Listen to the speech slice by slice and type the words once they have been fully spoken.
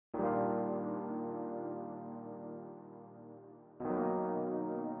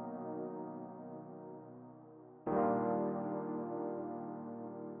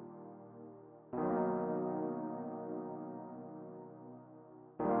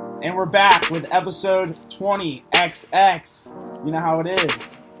And we're back with episode 20XX. You know how it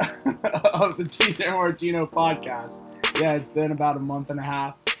is. Of the Tito and Martino podcast. Yeah, it's been about a month and a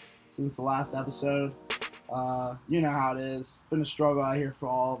half since the last episode. You know how it is. It's been a struggle out here for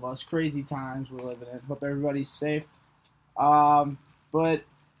all of us. Crazy times we're living in. Hope everybody's safe. But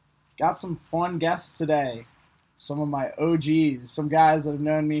got some fun guests today. Some of my OGs. Some guys that have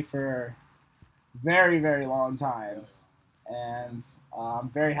known me for a very, very long time. And I'm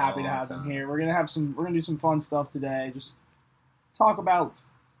very happy to have them here. We're gonna do some fun stuff today. Just talk about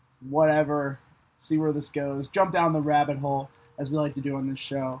whatever, see where this goes, jump down the rabbit hole as we like to do on this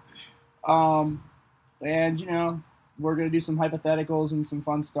show. And we're gonna do some hypotheticals and some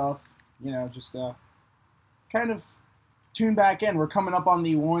fun stuff. Just kind of tune back in. We're coming up on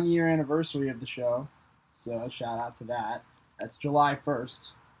the 1 year anniversary of the show, so shout out to that. That's July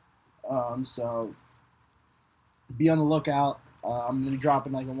 1st. So be on the lookout. I'm going to be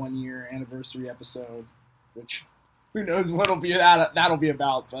dropping like a 1 year anniversary episode, which who knows what that'll be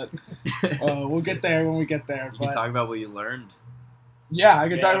about, but we'll get there when we get there. You can talk about what you learned. Yeah, I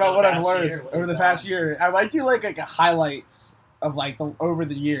can talk about what I've learned over the past year. I might do like a highlights of like over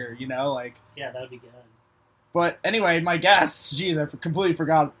the year, Yeah, that would be good. But anyway, my guests, geez, I completely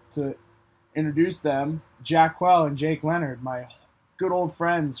forgot to introduce them. Jack Quehl and Jake Leonard, my good old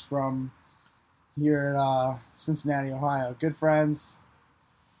friends from here in Cincinnati, Ohio. Good friends.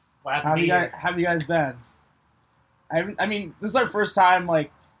 Glad to be here. How have you guys been? I mean, this is our first time,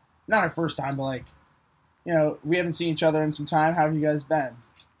 not our first time, but we haven't seen each other in some time. How have you guys been?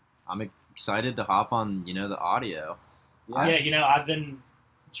 I'm excited to hop on, the audio. Yeah, I've been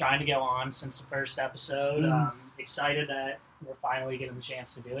trying to go on since the first episode. Excited that we're finally getting the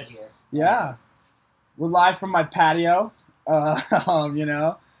chance to do it here. Yeah. We're live from my patio.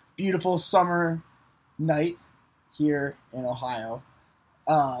 Beautiful summer night here in Ohio.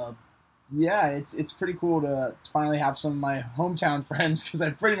 It's pretty cool to finally have some of my hometown friends because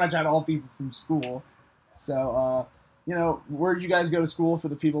I pretty much had all people from school. So, where did you guys go to school for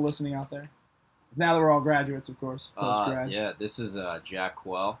the people listening out there? Now that we're all graduates, of course. Post-grads. This is Jack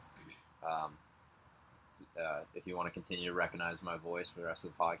Quehl. If you want to continue to recognize my voice for the rest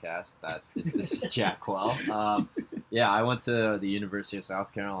of the podcast, this is Jack Quehl. I went to the University of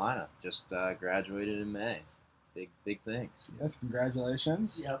South Carolina. Just graduated in May. Big things. Yes,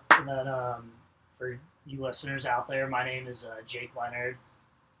 congratulations. Yep. And then for you listeners out there, my name is Jake Leonard.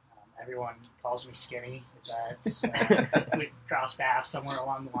 Everyone calls me Skinny. If we cross paths somewhere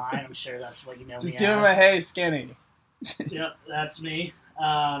along the line, I'm sure that's what you know me as. Just give him a hey, Skinny. Yep, that's me.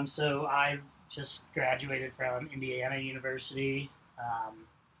 So I just graduated from Indiana University.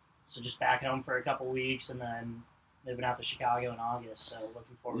 So just back home for a couple weeks and then moving out to Chicago in August. So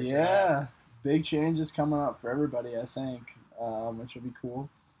looking forward to that. Yeah, big changes coming up for everybody, I think, which will be cool.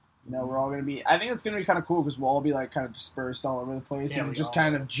 We're all going to be – I think it's going to be kind of cool because we'll all be, kind of dispersed all over the place and just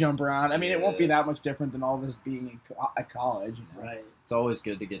kind of jump around. I mean, it won't be that much different than all of us being at college. Right. It's always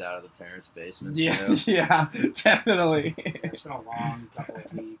good to get out of the parents' basement, Yeah, too. yeah, definitely. It's been a long couple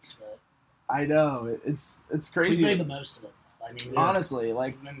of weeks, but – I know. It's crazy. We've made the most of it. I mean, honestly,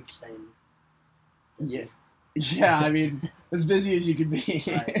 we've been staying busy. Yeah, I mean, as busy as you could be.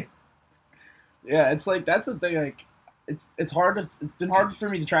 Right. Yeah, it's that's the thing, it's hard it's been hard for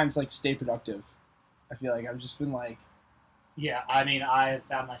me to try and stay productive. I feel like I've just been Yeah, I mean, I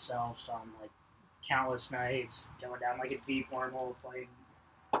found myself some countless nights going down a deep wormhole playing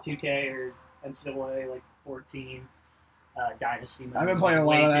 2K or NCAA 14 Dynasty mode. I've been playing a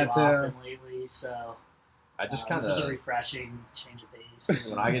lot of that too lately, so I just this is a refreshing change of pace.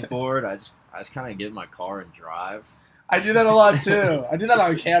 When I get bored, I just kind of get in my car and drive. I do that a lot too. I do that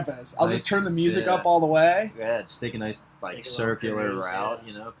on campus. I'll just turn the music up all the way. Yeah, just take a nice circular route,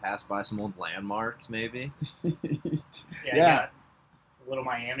 pass by some old landmarks maybe. Yeah. Got the Little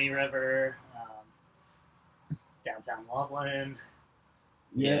Miami River, downtown Loveland.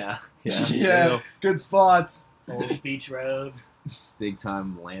 Yeah. Good spots. Old Beach Road. Big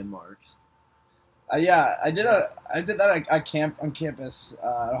time landmarks. I did that on campus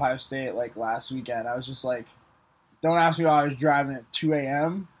at Ohio State last weekend. I was just don't ask me why I was driving at 2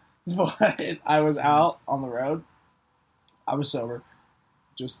 a.m., but I was out on the road. I was sober.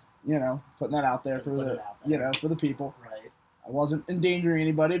 Just, putting that out there for for the people. Right. I wasn't endangering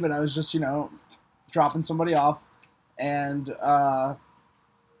anybody, but I was just, dropping somebody off. And, I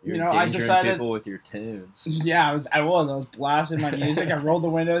decided people with your tunes. Yeah, I was blasting my music. I rolled the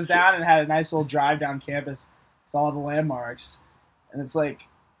windows down and had a nice little drive down campus. Saw all the landmarks. And it's I'm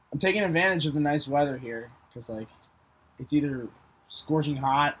taking advantage of the nice weather here because, it's either scorching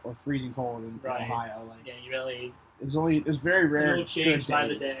hot or freezing cold in Ohio. Yeah, you really It's very rare. It'll change good by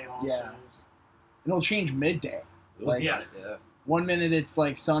the days. day also. Yeah. It'll change midday. Like, Yeah. 1 minute it's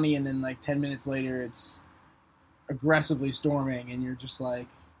like sunny, and then like 10 minutes later it's aggressively storming, and you're just like,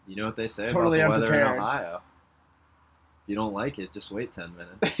 You know what they say Totally about the weather in unprepared. Ohio? If you don't like it, just wait 10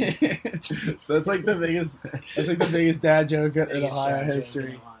 minutes. so it's like the biggest. That's like the biggest dad joke in Biggest Ohio strategy in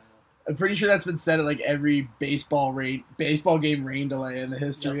history. Ohio. I'm pretty sure that's been said at like every baseball game rain delay in the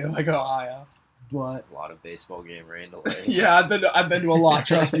history of like Ohio. But A lot of baseball game rain delays. yeah, I've been to a lot.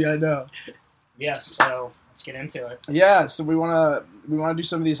 Trust me, I know. Yeah, so let's get into it. Yeah, so we wanna do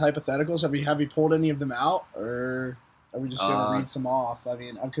some of these hypotheticals. Have we pulled any of them out, or are we just gonna read some off? I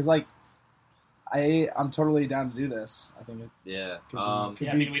mean, because like I'm totally down to do this. I think it Yeah. could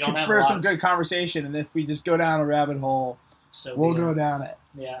I mean, we don't could have spur a lot some of- good conversation, and if we just go down a rabbit hole, So we'll go down it.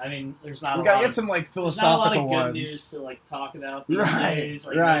 Yeah, I mean, there's not We a gotta lot get of, some like there's not a lot philosophical of good ones. news to like talk about these Right, days.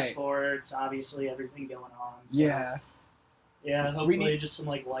 Like no right. sports, obviously everything going on. So, Yeah, yeah. Hopefully, need- just some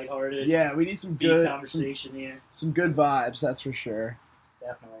like lighthearted, yeah, we need some deep good conversation here. some good vibes. That's for sure.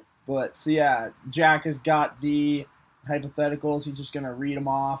 Definitely. But so yeah, Jack has got the hypotheticals. He's just gonna read them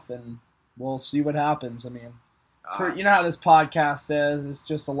off, and we'll see what happens. I mean, you know how this podcast says it's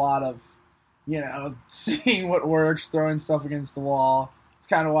just a lot of, seeing what works, throwing stuff against the wall. It's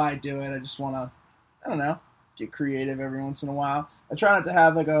kind of why I do it. I just want to, I don't know, get creative every once in a while. I try not to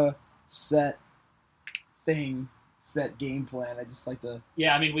have like a set game plan. I just like to.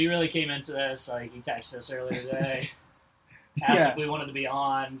 Yeah, I mean, we really came into this, like, he texted us earlier today, asked Yeah. if we wanted to be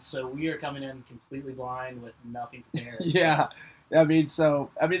on, so we are coming in completely blind with nothing prepared. Yeah, I mean,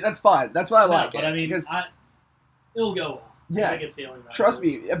 that's fine. That's why I like but it. I mean, because it'll go well. Yeah. I have a good feeling about trust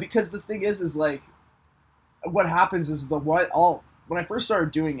this. me, because the thing is like, what happens is when I first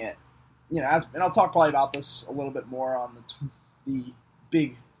started doing it, and I'll talk probably about this a little bit more on the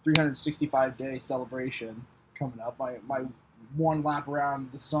big 365-day celebration coming up. My one lap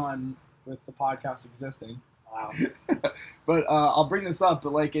around the sun with the podcast existing. Wow. But I'll bring this up.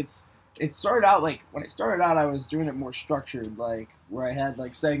 But like it started out like when it started out, I was doing it more structured, like where I had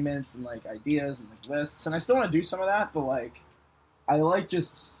like segments and like ideas and like lists, and I still want to do some of that. But like I like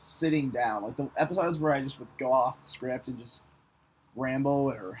just sitting down, like the episodes where I just would go off the script and just ramble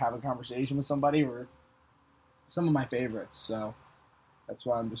or have a conversation with somebody were some of my favorites. So that's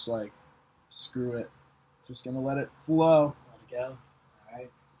why I'm just like, screw it, just gonna let it flow. Let it go. All right.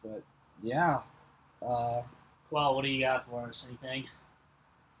 But yeah. Quell, what do you got for us? Anything?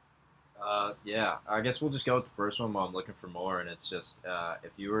 Yeah, I guess we'll just go with the first one while I'm looking for more, and it's just,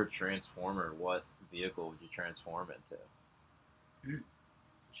 if you were a transformer, what vehicle would you transform into?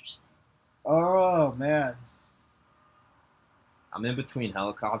 Interesting. Oh man. I'm in between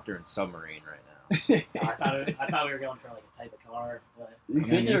helicopter and submarine right now. I thought we were going for like a type of car, but You I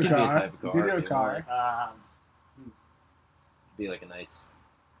could mean, do you a could be a car. type of You car could do a if you car. um, Be like a nice.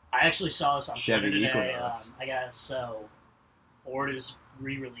 I actually saw this on Chevy Twitter today. Equinox. I guess so. Ford is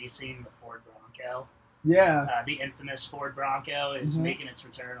re-releasing the Ford Bronco. Yeah. The infamous Ford Bronco is Mhm. making its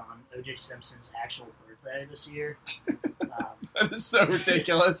return on O.J. Simpson's actual birthday this year. That is so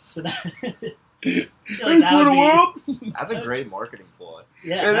ridiculous. So that, I feel Hey, like that would Twitter be, world. That's a great marketing ploy.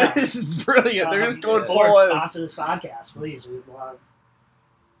 yeah. And no. this is brilliant. They're just going Ford, full in. sponsor this podcast, please. We'd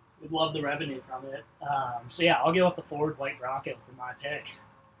love the revenue from it. So yeah, I'll go with the Ford White Bronco for my pick.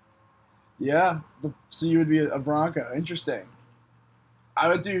 Yeah. So you would be a Bronco. Interesting. I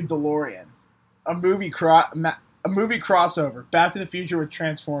would do DeLorean. A movie crossover. Back to the Future with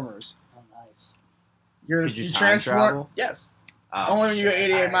Transformers. Oh, nice. Could you time travel? Yes. Oh, Only when you go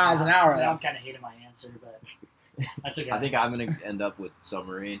shit. 88 miles an hour. Now I'm kind of hating my answer, but that's okay. I think I'm gonna end up with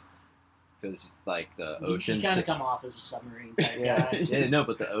submarine because like the you oceans. kind of come off as a submarine type yeah, guy. yeah, no,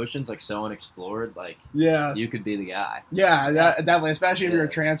 but the ocean's like so unexplored. Like Yeah. you could be the guy. Yeah, definitely. Especially if you're a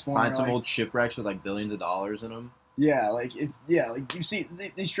Yeah. Transformer. Find some like- old shipwrecks with like billions of dollars in them. Yeah, like you see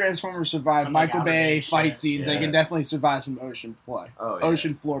these Transformers survive Some, like, Michael Bay outer fight shit. scenes. They Yeah. can definitely survive some ocean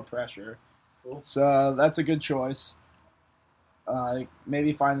floor pressure. Cool. So that's a good choice.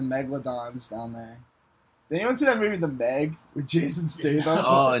 Maybe find the megalodons down there. Did anyone see that movie, The Meg, with Jason Statham?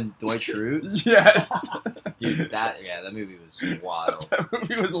 Oh, and Dwight Schrute, Yes, dude, that movie was wild. that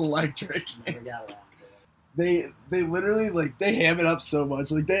movie was electric. Never got around to it. They literally like they ham it up so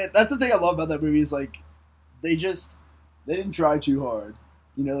much. Like that's the thing I love about that movie is like they didn't try too hard.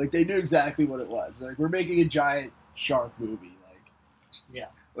 Like they knew exactly what it was. Like we're making a giant shark movie. Like Yeah.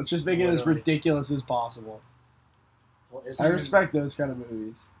 let's just make it as Literally. ridiculous as possible. Well, I respect those kind of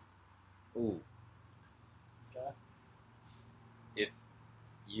movies. Ooh, Okay. if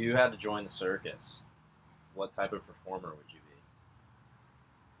you had to join the circus, what type of performer would you be?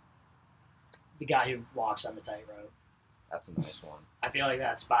 The guy who walks on the tightrope. That's a nice one. I feel like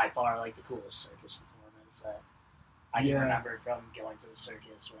that's by far like the coolest circus performance that I can remember from going to the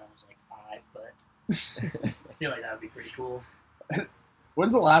circus when I was like 5. But I feel like that would be pretty cool.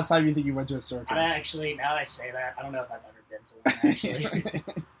 When's the last time you think you went to a circus? I actually, now that I say that, I don't know if I've ever been to one actually.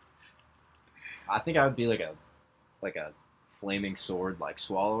 I think I would be like a flaming sword like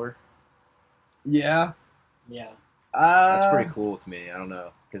swallower. Yeah. Yeah. That's pretty cool to me. I don't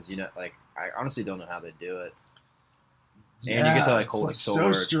know because like I honestly don't know how they do it. And you get to like hold a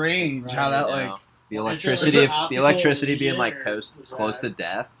sword. So strange right, how that like the electricity being like close to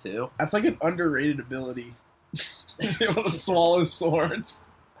death too. That's like an underrated ability. Be able to swallow swords.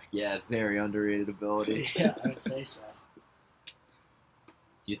 Yeah, very underrated ability. Yeah, I would say so.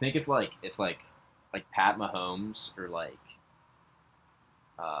 Do you think if Pat Mahomes or like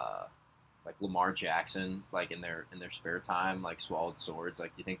Lamar Jackson like in their spare time like swallowed swords,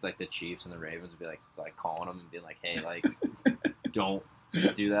 like do you think like the Chiefs and the Ravens would be like calling them and being like, hey, like don't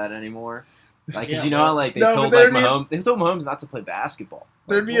do that anymore? Like, cause you know how like they told Mahomes not to play basketball.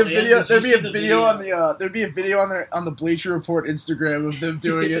 There'd be a video. There'd be a video on the. There'd be a video on the Bleacher Report Instagram of them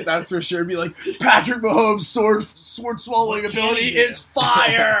doing it. That's for sure. It'd be like Patrick Mahomes' sword swallowing ability is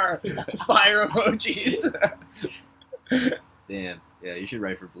fire. Fire emojis. Damn. Yeah, you should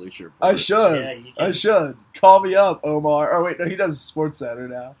write for Bleacher Report. I should. Yeah, I should. Call me up, Omar. Oh wait, no, he does Sports Center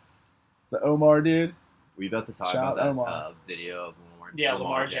now. The Omar dude. Were you about to talk Shout about that video of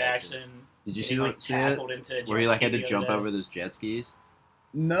Lamar Jackson. Did you see tackled it? into a jet where he like had to ski jump the other over those jet skis?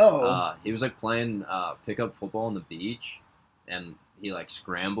 No. He was like playing pickup football on the beach, and he like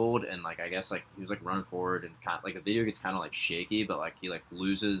scrambled and like I guess like he was like running forward and kind of, like the video gets kind of like shaky, but like he like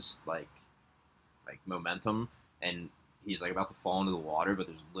loses like momentum and he's like about to fall into the water, but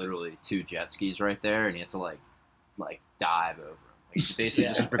there's literally 2 jet skis right there, and he has to like dive over them. Like he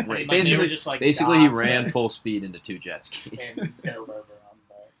basically basically he ran full speed into 2 jet skis and dove over them.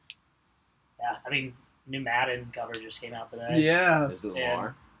 But yeah, I mean, new Madden cover just came out today. Yeah. Is it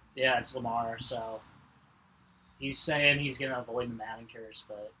Lamar? Yeah, it's Lamar. So he's saying he's going to avoid the Madden curse,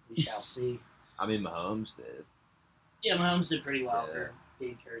 but we shall see. I mean, Mahomes did. Yeah, Mahomes did pretty well for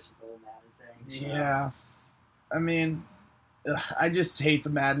being cursed with the whole Madden thing. So. Yeah. I mean, I just hate the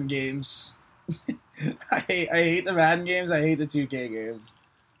Madden games. I hate the Madden games. I hate the 2K games.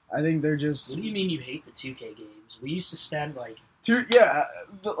 I think they're just. What do you mean you hate the 2K games? We used to spend like.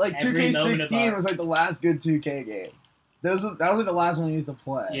 2K16 was like the last good 2K game. That was like the last one we used to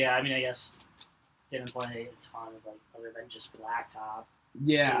play. Yeah, I mean, I guess didn't play a ton of like other than just blacktop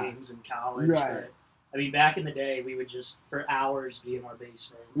games in college. Right. But, I mean, back in the day, we would just for hours be in our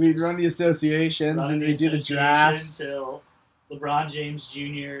basement. We'd run the associations and we'd do the drafts until LeBron James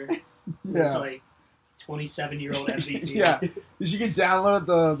Jr. was like 27-year-old MVP. Yeah, you could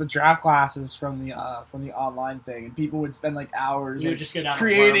download the draft classes from the online thing, and people would spend like hours would just go down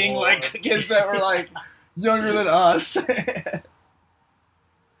creating like kids that were like younger than us.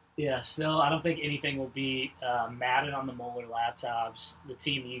 Yeah, still, I don't think anything will beat Madden on the Moeller laptops, the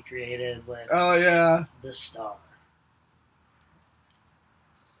team you created with the star.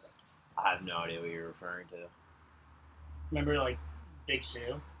 I have no idea what you're referring to. Remember, like, Big Sue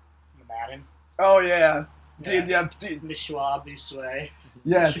in the Madden? Oh, yeah. Dude. The Schwab Boussuet.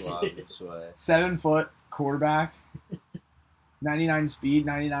 Yes. 7 foot quarterback. 99 speed,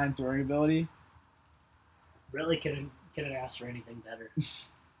 99 throwing ability. Really couldn't ask for anything better.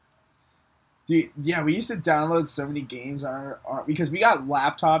 Dude, yeah, we used to download so many games on our because we got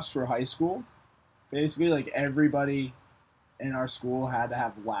laptops for high school. Basically, like everybody in our school had to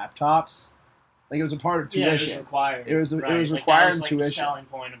have laptops. Like it was a part of tuition. Yeah, it was required. It was right. required that was, in tuition. The selling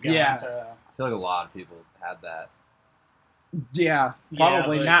point of going to. I feel like a lot of people had that. Yeah,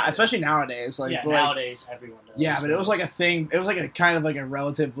 probably not, especially nowadays. Like, nowadays everyone does. Yeah, but it was like a thing. It was like a kind of like a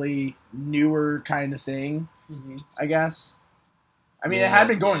relatively newer kind of thing, I guess. I mean, it had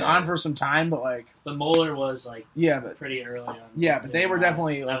been going on for some time, but like. But Moeller was like. Pretty early on. Yeah, but they were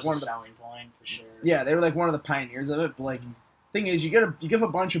definitely like one of the selling point for sure. Yeah, they were like one of the pioneers of it. But like, thing is, you give a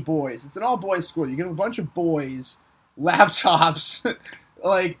bunch of boys. It's an all boys school. You give a bunch of boys laptops,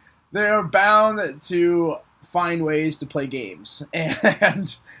 like they are bound to find ways to play games,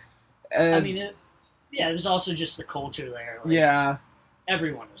 and I mean, it was also just the culture there. Like,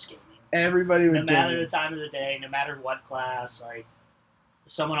 everyone was gaming. Everybody would. No matter the time of the day, no matter what class, like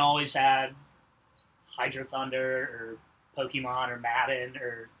someone always had Hydro Thunder or Pokemon or Madden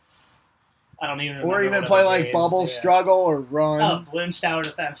or I don't even remember. Or even play like games. Bubble Struggle or Run. Oh, Bloons Tower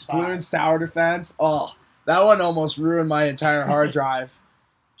Defense 5. Bloons Tower Defense. Oh, that one almost ruined my entire hard drive,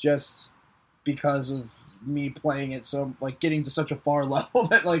 just because of me playing it so like getting to such a far level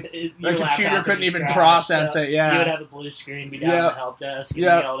that like the Your laptop computer would couldn't just even crash, process it. You would Yeah, have a blue screen, be down Yeah. at the help desk, and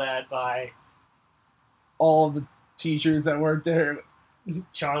Yeah. yelled at by all of the teachers that worked there.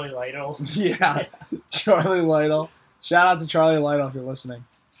 Charlie Lytle. Yeah, Charlie Lytle. Shout out to Charlie Lytle if you're listening.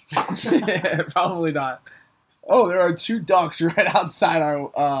 Probably not. Oh, there are 2 ducks right outside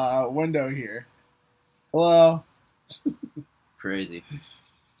our window here. Hello. Crazy.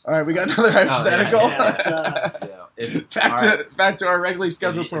 All right, we got another hypothetical. Yeah, it's, back to our regularly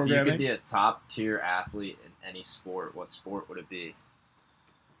scheduled If you programming. could be a top tier athlete in any sport, what sport would it be?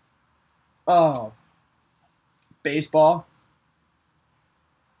 Oh, baseball.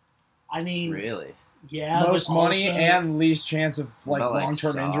 I mean, Really? yeah, Most but money also- and least chance of What like about,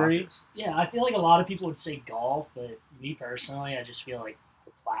 long-term soccer? injury. Yeah, I feel like a lot of people would say golf, but me personally, I just feel like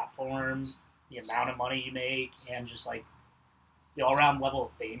the platform, the amount of money you make, and just like the all-around level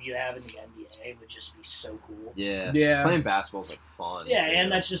of fame you have in the NBA would just be so cool. Yeah. Yeah. Playing basketball is like fun. Yeah, too.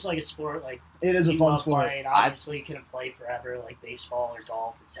 and that's just like a sport like It is a you fun love sport. playing. Obviously, you couldn't play forever like baseball or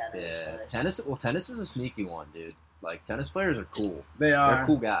golf or tennis. Yeah. But Tennis. Well, tennis is a sneaky one, dude. Like tennis players are cool. They They're are.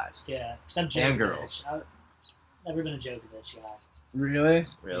 cool guys. yeah, except And Djokovic. girls. I've never been a Djokovic guy. Really?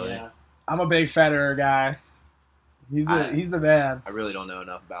 Really. Yeah. I'm a big Federer guy. He's the man. I really don't know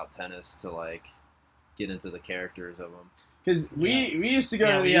enough about tennis to like get into the characters of them. Because we used to go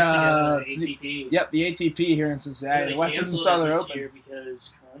Yeah, to we the used to go to to the the- ATP. yep, the ATP here in Cincinnati, They the Western and canceled it Southern this Open. year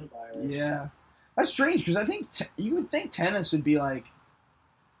because coronavirus. Yeah, that's strange because I think you would think tennis would be like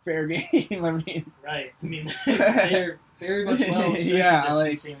fair game. I mean, Right. I mean, they're very much well social Yeah,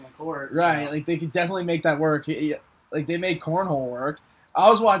 distancing on the court. right? So. Like they could definitely make that work. Like they made cornhole work. I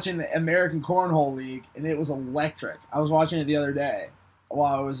was watching the American Cornhole League and it was electric. I was watching it the other day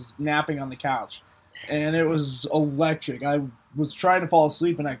while I was napping on the couch, and it was electric. I was trying to fall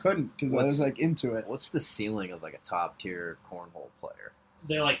asleep and I couldn't because I was like into it. What's the ceiling of like a top tier cornhole player?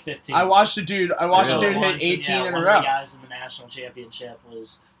 They're like 15. I watched a dude Really? hit 18 in one a of row. the guys in the national championship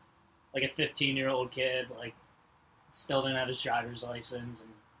was like a 15-year-old kid, like still didn't have his driver's license, and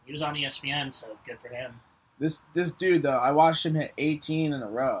he was on ESPN, so good for him. This dude though, I watched him hit 18 in a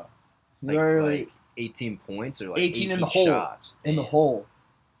row. Literally Like 18 points or like 18 18 in the hole. shots in the Damn, hole.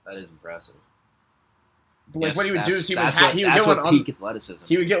 That is impressive. But like Yes, what he would do that's- is he would that's he would that's get one what on peak athleticism.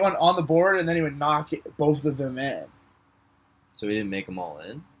 he would get one on the board and then he would knock both of them in. So he didn't make them all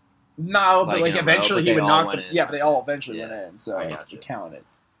in. No, but Like like in a row, eventually but he they would all knock went them. in. Yeah, but they all eventually Yeah, went in, so I he gotcha. counted.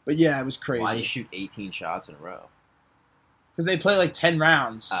 But yeah, it was crazy. Why did he shoot 18 shots in a row? Because they play like 10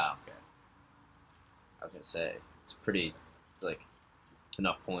 rounds. Oh, okay. I was gonna say it's pretty like it's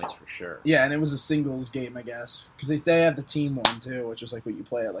enough points for sure. Yeah, and it was a singles game, I guess, because they have the team one too, which is like what you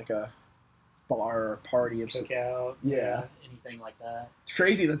play at like a bar or party. Cookout, Yeah. anything like that. It's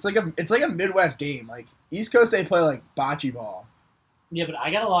crazy. It's like a Midwest game. Like East Coast, they play like bocce ball. Yeah, but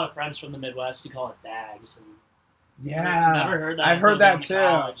I got a lot of friends from the Midwest who call it bags, and Yeah, never heard that. I've until heard that going to too.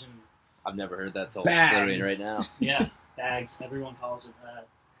 college, and I've never heard that till Bags. literally right now. yeah, bags. Everyone calls it that.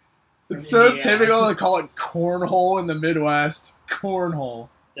 It's From so Indiana. typical to call it cornhole in the Midwest. Cornhole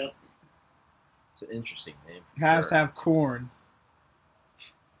It's an interesting name. For has sure. to have corn.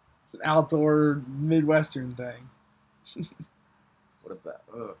 It's an outdoor Midwestern thing. What about?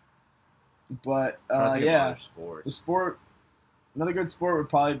 Oh, But trying to think of yeah, other sports. the sport. Another good sport would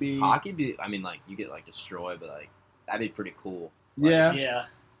probably be Hockey be? I mean, like you get like destroyed, but like that'd be pretty cool. Like, yeah. Yeah,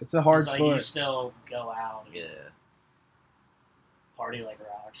 It's a hard it's like you sport. still go out and Yeah. party like a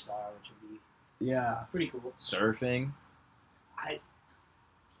rock star, which would be Yeah. pretty cool. Surfing. I can't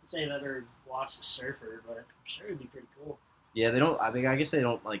say I've ever watched a surfer, but I'm sure it'd be pretty cool. Yeah, they don't. I mean, I guess they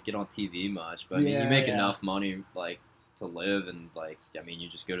don't like get on TV much, but I mean, Yeah, you make yeah. enough money like to live, and like I mean, you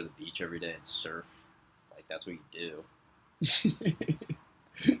just go to the beach every day and surf. Like that's what you do.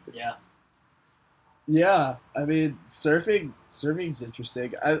 Yeah, Yeah, I mean, surfing's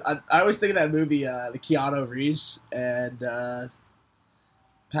interesting. I always think of that movie, the Keanu Reeves and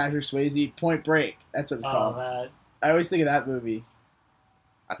Patrick Swayze, Point Break. That's what it's oh, called. that I always think of that movie.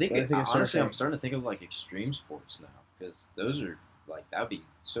 I think, But I think it's honestly, surfing. I'm starting to think of like extreme sports now because those are like that would be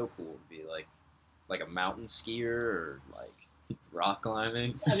so cool to be like a mountain skier or like rock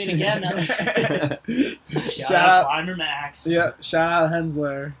climbing. I mean, again, shout Shout out out, Climber Max. yeah, shout out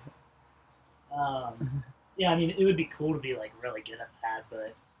Hensler. Yeah, I mean, it would be cool to be like really good at that,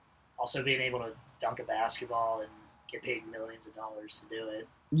 but also being able to dunk a basketball and get paid millions of dollars to do it.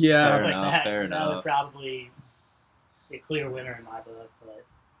 Yeah, Fair enough, that, fair that enough. would probably be a clear winner in my book, but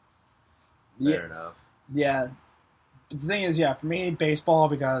Fair enough. yeah. But the thing is, yeah, for me, baseball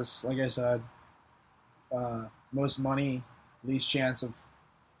because, like I said, most money, least chance of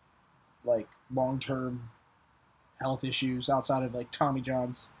like long-term health issues outside of like Tommy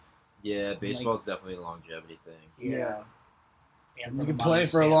John's. Yeah, baseball's definitely a longevity thing. Yeah. And You from can a play money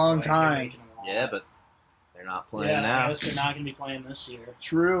for a long standpoint, you're time. making a lot. Yeah, but they're not playing I now. guess they're not going to be playing this year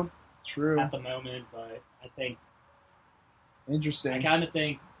True. at the moment, but I think Interesting. I kind of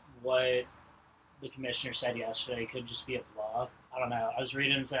think what the commissioner said yesterday could just be a bluff. I don't know. I was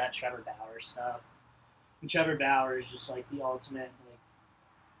reading into that Trevor Bauer stuff, and Trevor Bauer is just like the ultimate, like,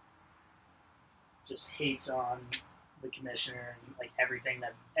 just hates on the commissioner and like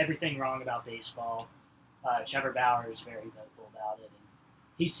everything wrong about baseball. Trevor Bauer is very vocal about it, and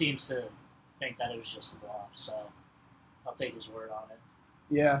he seems to think that it was just a bluff. So I'll take his word on it.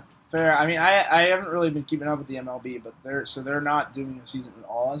 Yeah, fair. I mean, I haven't really been keeping up with the MLB, but they're not doing a season at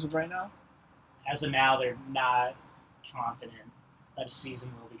all as of right now. As of now, they're not confident that a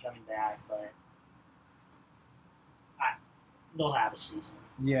season will be coming back, but they'll have a season.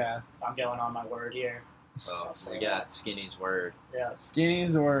 Yeah. If I'm going on my word here. Oh, I'll say we got Skinny's word. Yeah.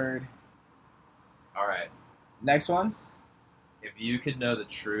 Skinny's word. All right. Next one. If you could know the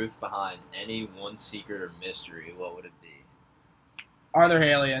truth behind any one secret or mystery, what would it be? Are there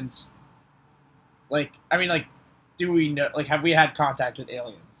aliens? Like, I mean, like, do we know? Like, have we had contact with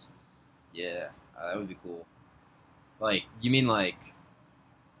aliens? Yeah, that would be cool. Like, you mean like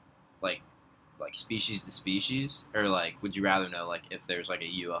species to species, or like, would you rather know like if there's like a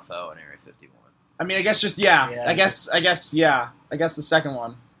UFO in Area 51? I mean, I guess just yeah. Yeah. I guess the second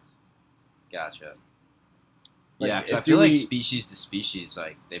one. Gotcha. Like, Yeah, because I do feel like we- species to species,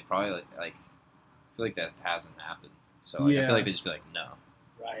 like they probably like I feel like that hasn't happened. So like, I Yeah. feel like they just be like no.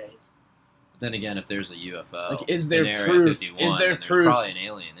 Right. But then again, if there's a UFO, Like, is there in Area proof? 51, Is there then there's proof? Probably an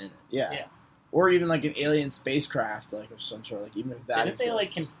alien in it. Yeah. Yeah. Or even like an alien spacecraft, like of some sort. Like even if that Didn't they like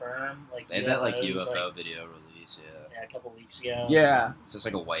exists. confirm like They had that like UFOs, UFO video release. Yeah, a couple weeks ago? Yeah, it's just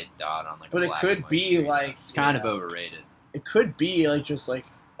like a white dot on like. But a it black could and white be, screen. like- it's kind Yeah. of overrated. it could be like just like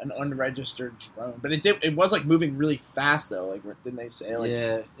an unregistered drone, but it was like moving really fast though. Like didn't they say like?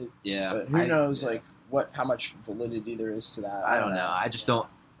 Yeah. But who knows yeah. like how much validity there is to that? I don't know. I just don't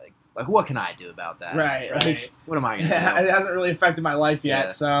like. What can I do about that? Right. Right. Like, What am I gonna it do? hasn't really affected my life yet. Yeah.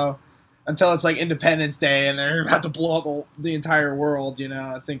 So until it's like Independence Day and they're about to blow up the entire world,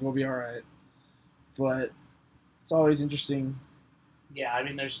 I think we'll be all right. But it's always interesting. Yeah, I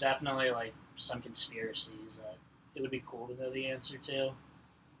mean, there's definitely like some conspiracies that it would be cool to know the answer to.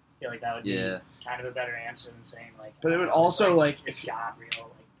 I feel like that would be Yeah. kind of a better answer than saying like. But it would oh, also, like, is God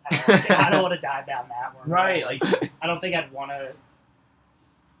real? Like, I don't want to dive down that one. Right. Like I don't think I'd want to.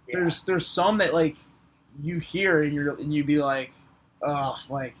 Yeah. there's some that like you hear and you'd be like, oh,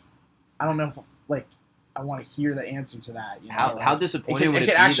 like I don't know if like I want to hear the answer to that. How Like, disappointing would it it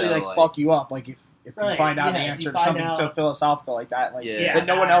could be actually though, like fuck you up. Like if you Right, find out the yeah, if answer you to find something so out- philosophical like that, like Yeah. that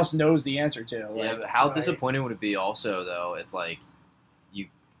no one else knows the answer to. Like, Yeah, but how Right. disappointing would it be also though if like you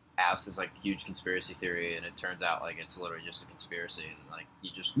ask this like huge conspiracy theory and it turns out like it's literally just a conspiracy and like you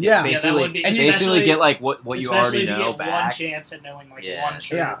just Yeah. basically that would be, and basically especially- get like what you especially already if you know get back. one chance at knowing like Yeah. one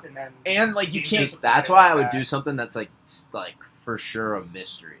truth, Yeah. and then And like you can't. just- That's why I would do something that's like for sure a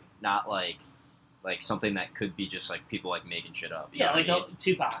mystery, not like something that could be just like people like making shit up. You yeah, know like what I mean?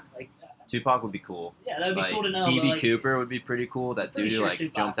 Tupac, like Tupac would be cool. yeah, that would be Like cool to know. DB but, like, Cooper would be pretty cool. That Pretty dude sure like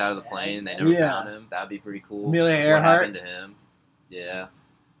Tupac's jumped out of the dead. plane. They never Yeah. found him. That'd be pretty cool. Amelia What Earhart. happened to him? Yeah.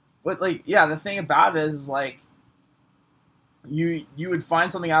 But like, yeah, the thing about it is like, you would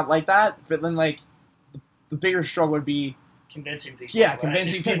find something out like that, but then like, the bigger struggle would be convincing people. yeah, right?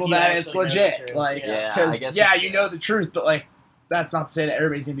 convincing people You that it's actually know the legit. truth. Like, yeah. I because guess yeah, it's- you know the truth, but like, that's not to say that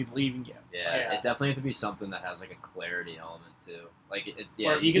everybody's gonna be believing you. Yeah, Yeah. it definitely has to be something that has like a clarity element too. Like,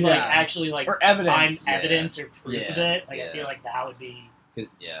 or if you could like Yeah. actually like Or evidence. find Yeah. evidence or proof of Yeah. it, like I Yeah. feel like that would be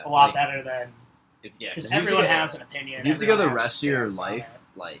cause, yeah, a lot like, better than if because you have to everyone go- has an opinion. You have to go the everyone has a rest of your stance on life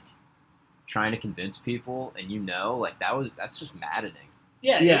it. like trying to convince people, and like that's just maddening.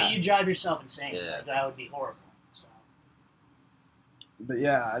 Yeah, Yeah. You drive yourself insane. Yeah. Like, that would be horrible. So But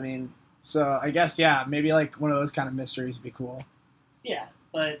yeah, I mean, so I guess yeah, maybe like one of those kind of mysteries would be cool. yeah,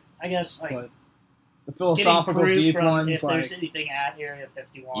 but I guess like But the philosophical getting proof deep from ones, if like there's anything at Area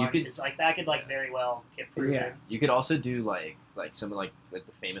 51, You could- is like that could like very well get proven. Yeah. You could also do like some of like the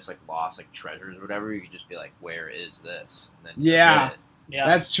famous like lost like treasures or whatever. You could just be like, where is this? And then Yeah. get it. Yeah,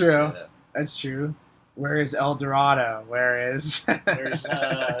 that's true. Yeah. That's true. Where is El Dorado? Where is there's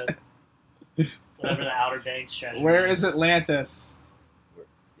whatever the Outer Banks treasure. where is Atlantis?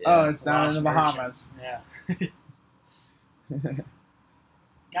 Yeah. Oh, it's down in Lost the Merchant. Bahamas. Yeah,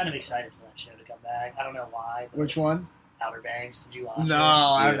 kind of excited for that show to come back. I don't know why. But Which one? Outer Banks. Did you watch No, it?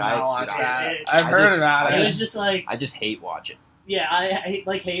 I have Dude, not I- watched dude, that. I- I've I heard just- about I It it. was just like I just hate watching. Yeah, I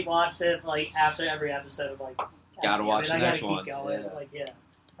like hate watched it like after every episode. Like, Gotta watch the next one. Going. Yeah. Like, yeah.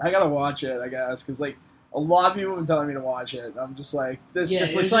 I gotta watch it, I guess, because like a lot of people have been telling me to watch it. I'm just like, this Yeah,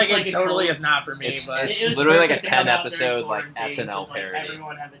 just it looks was like just it like a totally cool- is not for me. It's- but it's It was literally like a perfect to come 10 out during episode, like, quarantine, SNL 'cause, like, parody.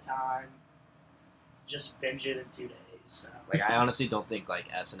 Everyone had the time. Just binge it in 2 days. So. Like, I honestly don't think like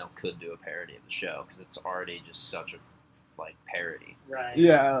SNL could do a parody of the show because it's already just such a like parody. Right.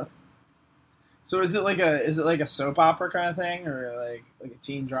 yeah. So is it like a soap opera kind of thing, or like a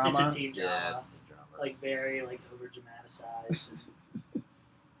teen drama? It's a teen Yeah, drama. it's a drama. Like very like over dramatized.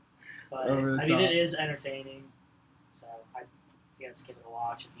 But Over the I mean, top. it is entertaining. So I guess give it a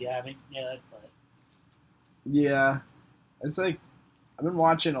watch if you haven't yet. But Yeah, it's like I've been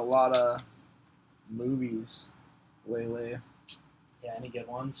watching a lot of movies lately. yeah, any good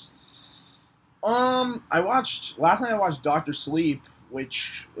ones? Last night I watched Doctor Sleep,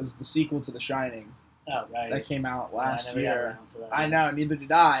 which was the sequel to The Shining Oh right. that came out last I never got year. around to that. I know, neither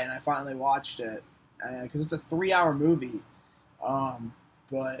did I, and I finally watched it because it's a 3-hour movie.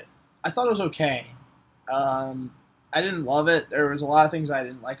 But I thought it was okay. I didn't love it. There was a lot of things I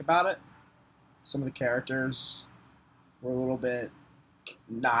didn't like about it. Some of the characters were a little bit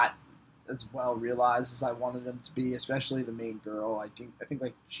not as well realized as I wanted them to be, especially the main girl. I think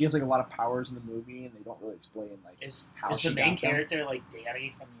like she has like a lot of powers in the movie, and they don't really explain like Is how is she the main got them. character like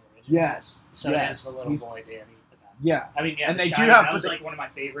Danny from the original? Yes. So yes. it is the little He's- boy Danny. Yeah. I mean, yeah, And The they do Shining, have- that but was they- like one of my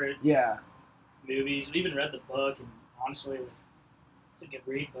favorite Yeah. movies. We even read the book, and honestly, like, it's a good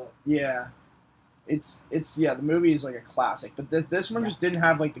read. But Yeah. It's the movie is like a classic, but this one just didn't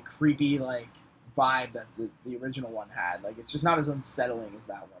have like the creepy like vibe that the original one had. Like it's just not as unsettling as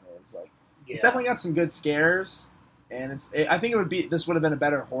that one is. Like yeah, it's definitely got some good scares, and I think this would have been a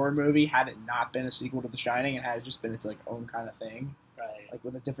better horror movie had it not been a sequel to The Shining and had it just been its like own kind of thing, right. like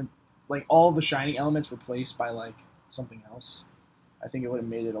with a different like all of the Shining elements replaced by like something else. I think it would have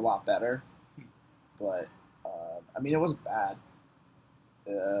made it a lot better, but I mean it wasn't bad.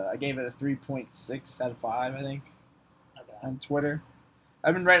 I gave it a 3.6 out of 5, I think, Okay. on Twitter.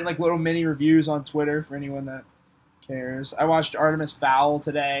 I've been writing like little mini reviews on Twitter for anyone that cares. I watched Artemis Fowl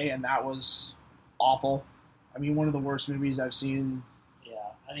today, and that was awful. I mean, one of the worst movies I've seen Yeah,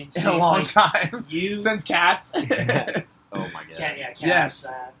 I mean, in a long like, time You, since Cats. Oh my god. Cats,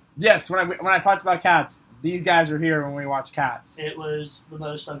 Yes. Yes, when I talked about Cats, these guys were here when we watched Cats. it was the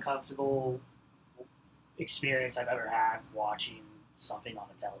most uncomfortable experience I've ever had watching something on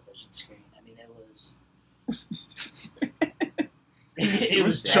a television screen. I mean, it was. It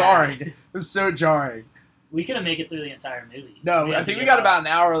was bad. jarring. It was so jarring. We couldn't make it through the entire movie. No, had I to think we give got up. about an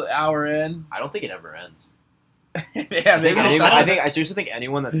hour in. I don't think it ever ends. Yeah, maybe I seriously think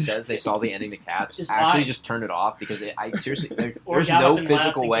anyone that says they saw the ending to Cats Just actually lied. just turned it off because I seriously Or there's got up no and left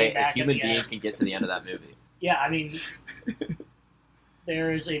physical and way came back a at human the being end. can get to the end of that movie. Yeah, I mean,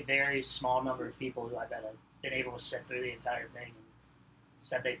 there is a very small number of people who I bet have been able to sit through the entire thing and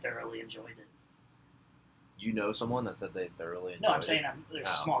said they thoroughly enjoyed it. You know someone that said they thoroughly enjoyed No, I'm it? saying there's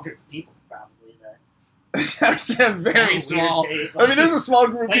a Oh. small group of people probably that. I said very Weird small. take, I mean, there's a small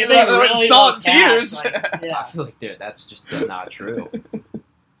group of like, people they that went and really saw it love in Cats, theaters. like, I yeah. feel like that's just not true.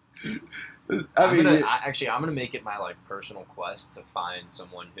 I mean, I'm gonna make it my like personal quest to find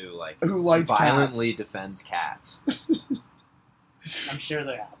someone who like who liked violently Cats? defends cats. I'm sure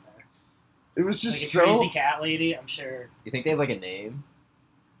they're out there. It was Like just a so. crazy cat lady, I'm sure. You think they have like a name,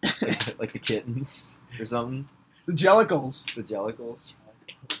 like the kittens or something? The Jellicles. The Jellicles.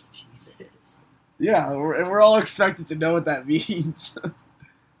 Jesus. Yeah, and we're all expected to know what that means.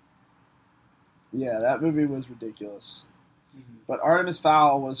 Yeah, that movie was ridiculous. But Artemis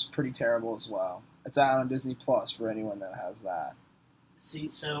Fowl was pretty terrible as well. It's out on Disney Plus for anyone that has that. See,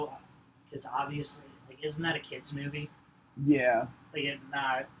 so, because obviously, like, isn't that a kids' movie? Yeah. Like, it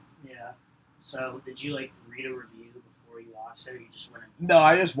not, yeah. So, did you, like, read a review before you watched it, or you just went and... No,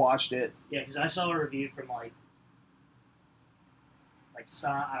 I just watched it. Yeah, because I saw a review from, like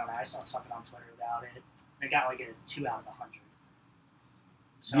some, I don't know, I saw something on Twitter about it. And it got, like, a 2 out of 100.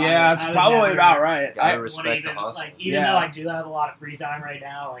 So Yeah, it's I would probably never- about right. Gotta I, respect wouldn't the even, hustle. like, even Yeah. though I do have a lot of free time right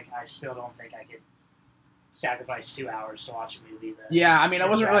now, like, I still don't think I could sacrifice 2 hours to watch a movie that... yeah, I mean, I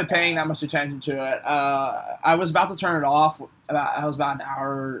wasn't really Exactly. paying that much attention to it. I was about to turn it off. I was about an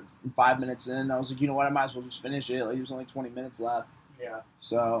hour and 5 minutes in. I was like, you know what? I might as well just finish it. Like, there's only 20 minutes left. Yeah.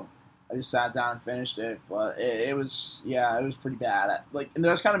 So I just sat down and finished it. But it was pretty bad. Like, in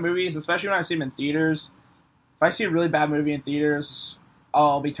those kind of movies, especially when I see them in theaters, if I see a really bad movie in theaters,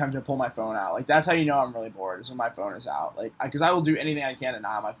 I'll be tempted to pull my phone out. Like, that's how you know I'm really bored, is when my phone is out. Like, because I will do anything I can to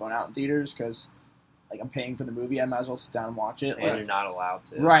not have my phone out in theaters, because, like, I'm paying for the movie. I might as well sit down and watch it. And Like, you're not allowed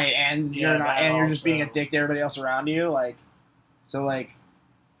to. right, and Yeah, you're not, that and you're just being a also. dick to everybody else around you. Like, So, like,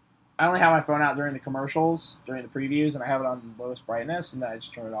 I only have my phone out during the commercials, during the previews, and I have it on lowest brightness, and then I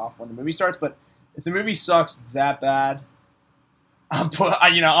just turn it off when the movie starts. But if the movie sucks that bad, I'm pulling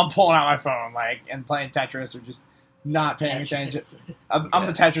out my phone, like, and playing Tetris or just not paying attention. I'm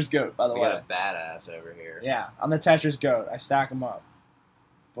the Tetris goat, by the way. We got a badass over here. Yeah, I'm the Tetris goat. I stack them up.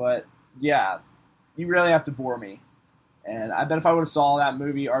 But, yeah, you really have to bore me. And I bet if I would have saw that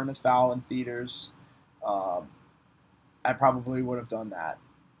movie, Artemis Fowl, in theaters, I probably would have done that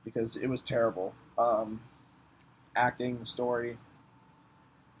because it was terrible. Acting, the story,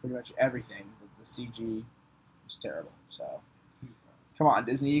 pretty much everything. The CG was terrible. So, come on,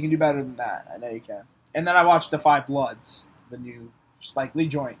 Disney, you can do better than that. I know you can. And then I watched The Five Bloods, the new Spike Lee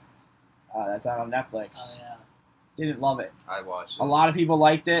joint. That's out on Netflix. Oh, yeah. Didn't love it. I watched it. A lot of people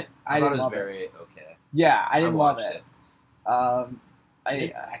liked it. I didn't love it. It was very okay. Yeah, I didn't love watched it.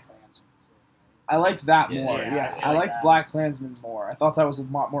 I liked that more. Yeah, I liked Black Klansman more. I thought that was a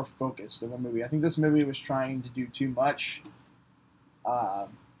lot more focused of a movie. I think this movie was trying to do too much,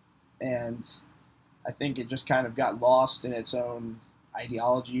 and I think it just kind of got lost in its own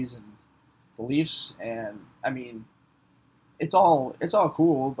ideologies and beliefs. And I mean, it's all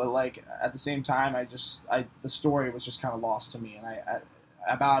cool, but like at the same time, the story was just kind of lost to me, and I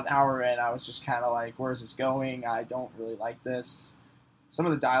about an hour in, I was just kind of like, where's this going? I don't really like this. Some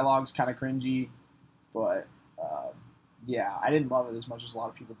of the dialogue's kind of cringy, but yeah, I didn't love it as much as a lot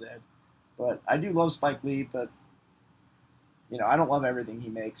of people did. But I do love Spike Lee, but I don't love everything he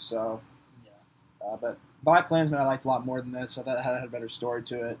makes. So, yeah. But Black Klansman I liked a lot more than this. I thought it had a better story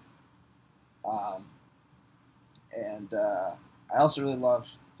to it. And I also really loved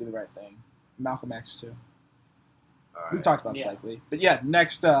Do the Right Thing. Malcolm X too. Right. We've talked about Spike Lee. But yeah,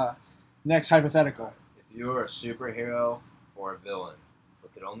 next hypothetical. If you were a superhero or a villain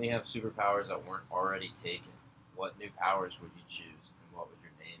but could only have superpowers that weren't already taken, what new powers would you choose and what would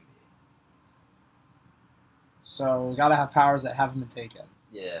your name be? So we gotta have powers that haven't been taken.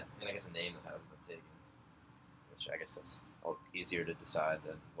 Yeah, and I guess a name that hasn't been taken. Which I guess that's a little easier to decide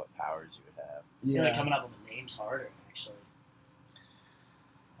than what powers you would have. Yeah. Really coming up with the names harder, actually.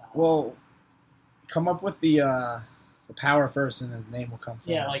 Well, come up with the power first, and the name will come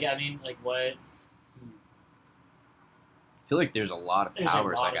from. Yeah, what? I feel like there's a lot of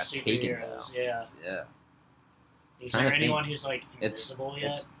powers that got taken now. Yeah. Yeah. Is there anyone who's like invisible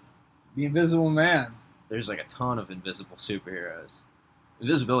yet? The Invisible Man. There's like a ton of invisible superheroes.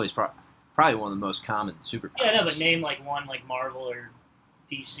 Invisibility is probably one of the most common superpowers. Yeah, no, but name like one like Marvel or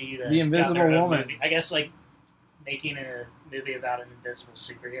DC that the Invisible Woman. Movie. I guess like making a movie about an invisible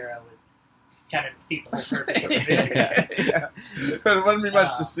superhero would kind of defeat the whole purpose of the movie. Yeah. There wouldn't be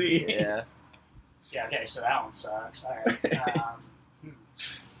much to see. Yeah. Yeah. Okay, so that one sucks. All right.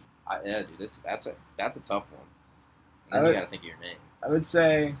 Yeah, dude, that's a tough one. And then you got to think of your name. I would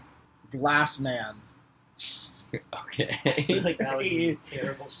say Glass Man. Okay. I feel like that would be a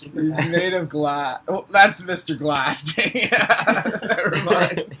terrible superpower. He's made of glass. Oh, that's Mr. Glass. Never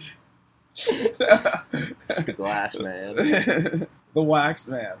mind. It's the Glass Man. The Wax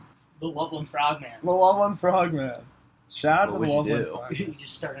Man. The Loveland Frog Man. The Loveland Frog Man. Shout out to the Loveland Frog Man. You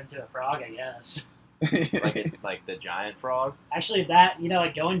just start into a frog, I guess. like the giant frog? Actually, that,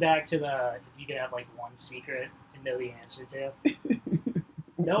 like going back to if you could have like one secret and know the answer to.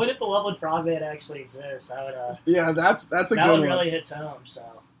 Knowing if the Loveland Frog Man actually exists, I would. Yeah, that's a good one. That one really hits home. So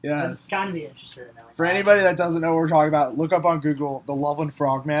yeah, I'd kind of be interested in knowing. For anybody that doesn't know what we're talking about, look up on Google the Loveland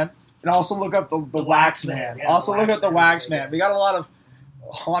Frog Man, and also look up the Wax Man. Yeah, also look up the Wax Man. We got a lot of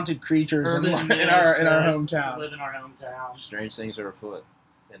haunted creatures in our hometown. Live in our hometown. Strange things are afoot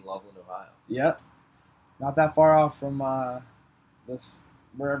in Loveland, Ohio. Yep, not that far off from this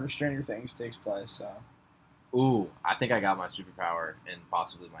wherever Stranger Things takes place. So. Ooh, I think I got my superpower and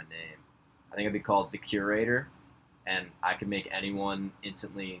possibly my name. I think it'd be called the Curator, and I could make anyone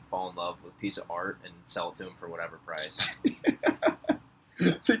instantly fall in love with a piece of art and sell it to them for whatever price.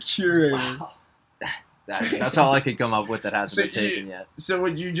 The Curator. Wow. That's all I could come up with that hasn't been taken yet. So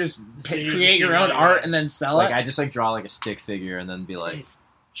would you just create your own art and then sell it? I just draw like a stick figure and then be like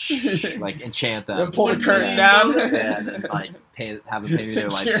enchant them. Then pull the curtain down. Yeah, and then have them pay me their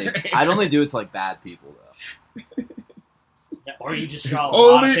life savings. I'd only do it to bad people though. Yeah, or you just draw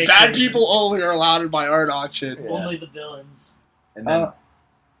only bad people only are allowed in my art auction. Yeah. Only the villains. And then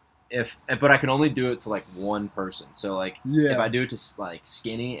but I can only do it to one person. So if I do it to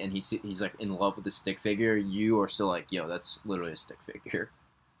Skinny and he's in love with the stick figure, you are still that's literally a stick figure.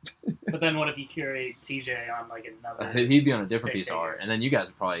 But then what if you curate TJ on another? He'd be on a different piece of art, and then you guys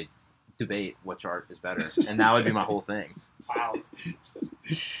would probably debate which art is better, and that would be my whole thing. Wow.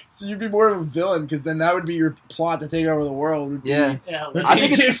 So you'd be more of a villain, because then that would be your plot to take over the world. Would be, Yeah. Yeah, I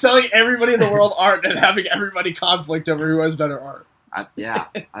think it's selling everybody in the world art and having everybody conflict over who has better art.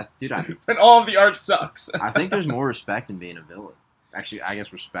 Dude, And all of the art sucks. I think there's more respect in being a villain. Actually, I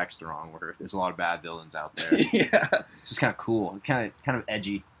guess respect's the wrong word. There's a lot of bad villains out there. Yeah. It's just kind of cool, kind of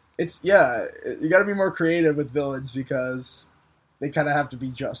edgy. You got to be more creative with villains, because they kind of have to be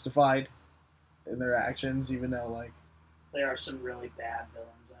justified in their actions, even though, like, there are some really bad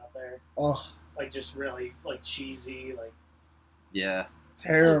villains out there. oh, Like, just really, like, cheesy, like, Yeah.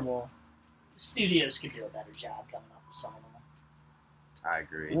 terrible. studios could do a better job coming up with some of them. I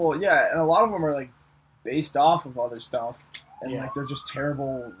agree. Well, yeah, and a lot of them are, like, based off of other stuff, and, Yeah. like, they're just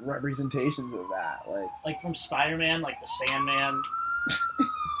terrible representations of that. Like, from Spider-Man, like, the Sandman.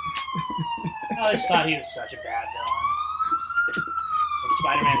 I always thought he was such a bad villain. Like,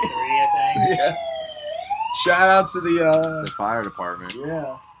 Spider-Man 3, I think. Yeah. Shout out to The fire department.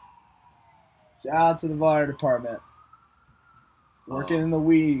 yeah. Shout out to the fire department. Working in the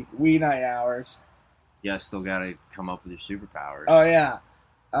wee night hours. Yeah, still got to come up with your superpowers. Oh yeah.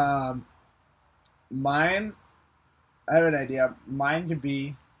 Mine, I have an idea. Mine could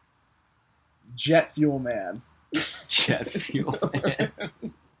be Jet Fuel Man. Jet fuel. Man.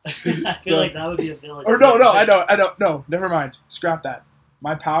 I feel like that would be a villain. Or too. no, I don't. No, never mind. Scrap that.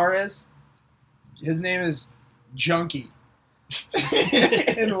 My power is, his name is Junkie.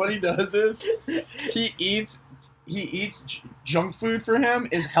 And what he does is, he eats junk food. For him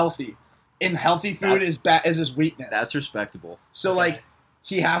is healthy, and healthy food is his weakness. That's respectable. So Okay. like,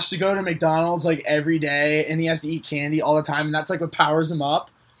 he has to go to McDonald's like every day, and he has to eat candy all the time, and that's like what powers him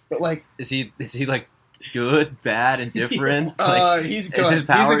up. But like, Is he like good, bad, and different? Like, he's is good. his He's a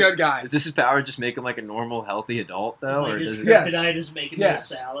power- good guy. does his power just make him like a normal, healthy adult though, Like, or his does it? Yes. kryptonite is making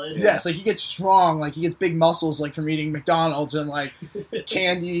Yes. him a salad. Yes, like he gets strong, like he gets big muscles, like from eating McDonald's and like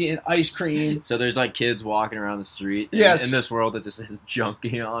candy and ice cream. So there's like kids walking around the street Yes. in this world that just has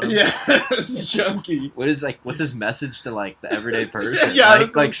junkie on them. Yeah, this is junky. What's his message to like the everyday person? Yeah, like,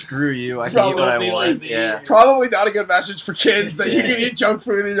 that's like screw you, I can Probably eat what I be want. like me. Yeah. Probably not a good message for kids that you Yeah. can eat junk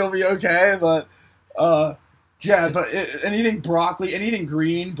food and you'll be okay. But yeah, but anything broccoli, anything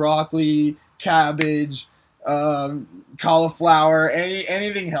green, broccoli, cabbage, cauliflower,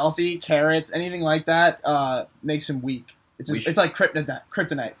 anything healthy, carrots, anything like that makes him weak. It's like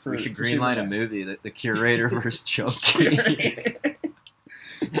kryptonite for. We should for greenlight a Superman. movie, the curator versus junkie.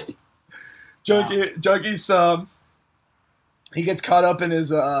 Junkie's he gets caught up in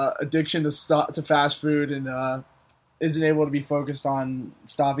his addiction to fast food and isn't able to be focused on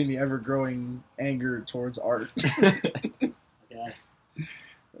stopping the ever-growing anger towards art. Okay.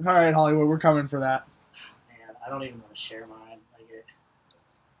 All right, Hollywood, we're coming for that. Man, I don't even want to share mine. Like it.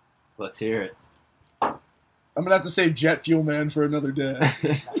 Let's hear it. I'm gonna have to save Jet Fuel Man for another day.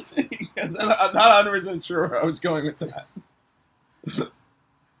 Because I'm not 100% sure where I was going with that.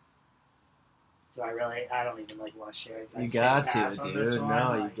 Do I really? I don't even like want to share it. I You say got pass to, on dude. this one,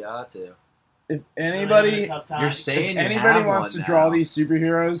 No, like, you got to. If I'm having anybody, a tough time. You're saying you anybody have wants one to draw now. these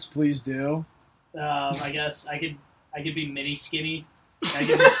superheroes, please do. I guess I could be mini skinny. I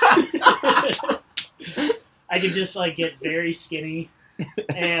could just like get very skinny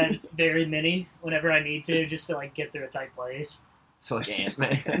and very mini whenever I need to, just to like get through a tight place. It's like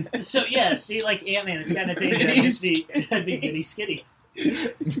Ant-Man. So yeah, see, like Ant-Man, it's kind of dangerous. I'd be mini skinny.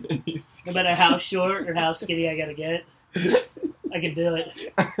 No matter how short or how skinny I gotta get, I can do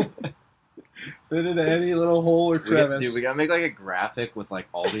it. Fit into any little hole or crevice. We gotta make like a graphic with like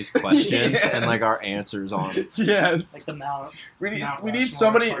all these questions and like our answers on it. Yes. Like the Mount. We need Mount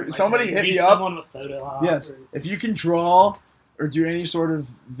somebody Rushmore, like, somebody we hit need me up. Someone with photo op. Yes. or- If you can draw or do any sort of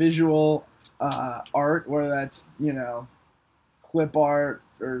visual art, whether that's, clip art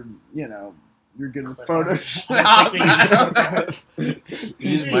or, you're good with Clip art. Photoshop. Use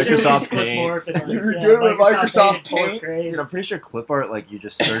Pretty sure we Microsoft use Clip Paint. Art, but, like, You're yeah, good with Microsoft in fourth Paint. grade. Dude, I'm pretty sure clip art, like you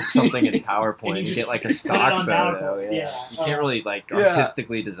just search something in PowerPoint And and you get just like a put it stock on photo. PowerPoint, Yeah. yeah. You can't really like Yeah.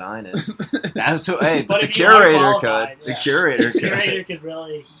 artistically design it. That's what, hey, but But the if you are curator qualified, could. The yeah. curator The could. curator could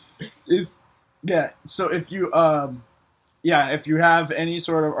really. So if you if you have any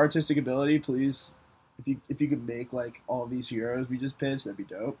sort of artistic ability, please, if you could make like all these heroes we just pitched, that'd be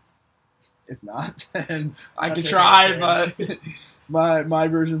dope. If not, then I That's could okay, try, that's but my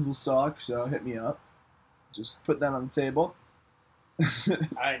versions will suck. So hit me up. Just put that on the table. All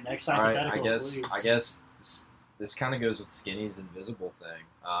right, next All right, hypothetical, I please. guess this kind of goes with Skinny's invisible thing.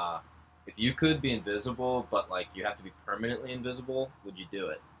 If you could be invisible, but like you have to be permanently invisible, would you do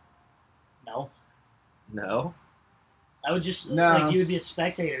it? No. No. I would just No. like you would be a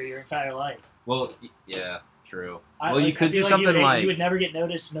spectator your entire life. Well, yeah, true. I You could I feel do something you would never get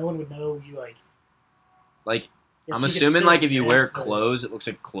noticed. No one would know you like. Yes, I'm you could assuming still like if you wear exist, but- clothes, it looks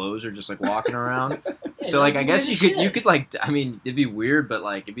like clothes are just like walking around. Yeah, So like I that'd be guess weird you as could shit. like I mean it'd be weird, but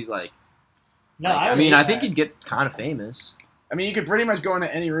like it'd be like. No, Like, I would mean do I think that. you'd get kind of famous. I mean, you could pretty much go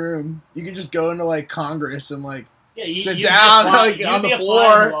into any room. You could just go into like Congress and like Yeah, sit you'd down, be a fly- like, you'd on be the a fly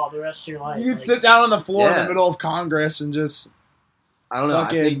floor. on the wall the rest of your life. you could like, sit down on the floor in Yeah. the middle of Congress and just I don't know. I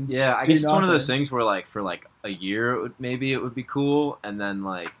think Fucking I do guess it's one of those nothing. things where like for like a year maybe it would be cool, and then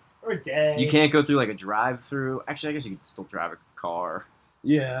like or a day. you can't go through like a drive-through. Actually, I guess you could still drive a car.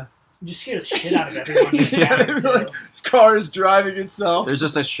 yeah. You just scare the shit out of everyone. Yeah, there's like this car is driving itself. There's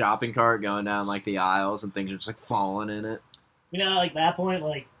just a shopping cart going down like the aisles, and things are just like falling in it. You know, like that point,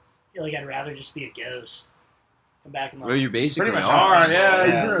 like I feel like I'd rather just be a ghost. Come back and like Well, you basically Pretty much are. are, yeah,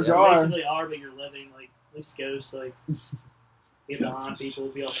 you pretty much you are. basically are, but you're living like at least ghosts like get to haunt people,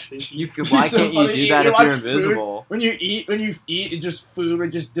 be all spooky. You could, why So can't you funny, do you that if watch you're food. invisible? When you eat, it just food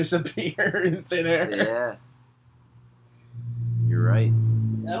would just disappear in thin air. Yeah, you're right.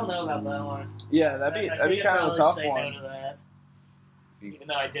 I don't know about that one. Yeah, I that'd think be I'd kind of a probably tough say one. No to that. Even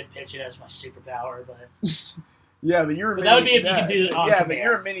though I did pitch it as my superpower, but Yeah, but you're. But that would be if you could do it on Yeah, but command.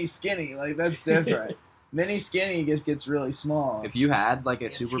 you're a mini skinny. Like that's different. Mini skinny just gets really small. If you had like a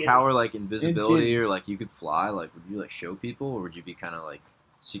It's superpower, like invisibility, skinny. or like you could fly, like would you like show people, or would you be kind of like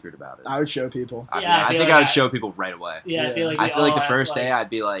secret about it? I would show people. Yeah, I I feel think like I would I- show people right away. yeah, Yeah. I feel like I we feel like all the have, first like, day I'd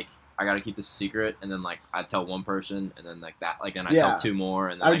be like, I gotta keep this a secret, and then like I'd tell one person, and then like that, like then I'd Yeah. tell two more,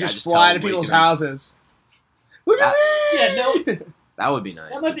 and then I would like, just I'd fly tell to way people's too many. houses. Look at me! Yeah, no. That would be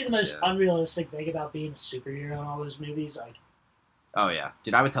nice. That might be the most Yeah. unrealistic thing about being a superhero in all those movies. Like, Oh yeah,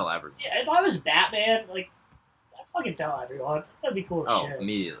 dude, I would tell everyone. yeah, if I was Batman, like, I'd fucking tell everyone. That'd be cool as Oh, shit.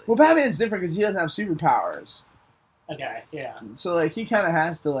 immediately. Well, Batman's different because he doesn't have superpowers, Okay, yeah. so like he kind of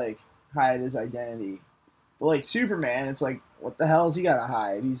has to like hide his identity. But like Superman, it's like, what the hell has he got to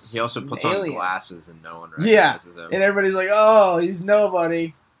hide? He also he's puts an on alien. glasses, and no one Yeah. recognizes him. And everybody's like, oh, he's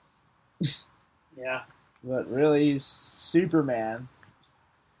nobody. Yeah. But really, he's Superman.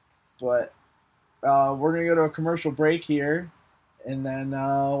 But we're going to go to a commercial break here, and then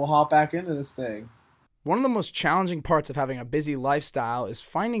we'll hop back into this thing. One of the most challenging parts of having a busy lifestyle is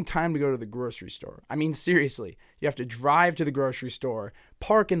finding time to go to the grocery store. I mean, seriously, you have to drive to the grocery store,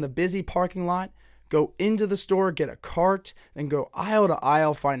 park in the busy parking lot, go into the store, get a cart, then go aisle to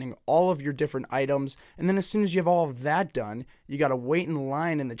aisle finding all of your different items, and then as soon as you have all of that done, you gotta wait in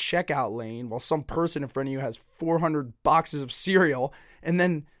line in the checkout lane while some person in front of you has 400 boxes of cereal, and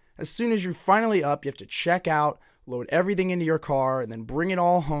then as soon as you're finally up, you have to check out, load everything into your car, and then bring it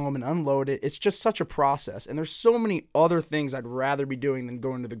all home and unload it. It's just such a process, and there's so many other things I'd rather be doing than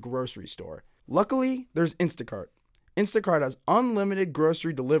going to the grocery store. Luckily, there's Instacart. Instacart has unlimited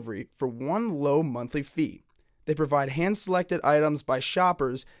grocery delivery for one low monthly fee. They provide hand-selected items by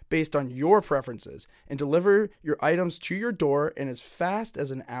shoppers based on your preferences and deliver your items to your door in as fast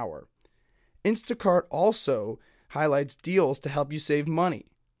as an hour. Instacart also highlights deals to help you save money.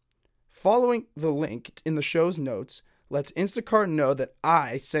 Following the link in the show's notes lets Instacart know that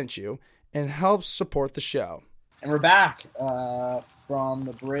I sent you and helps support the show. And we're back from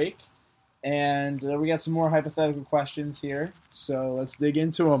the break. And we got some more hypothetical questions here, so let's dig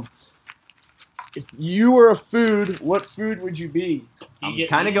into them. If you were a food, what food would you be? I'm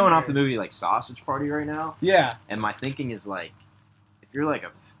kind of going off the movie like Sausage Party right now, Yeah, and my thinking is like, if you're like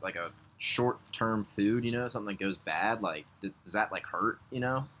a short-term food, you know, something that goes bad, like does that like hurt, you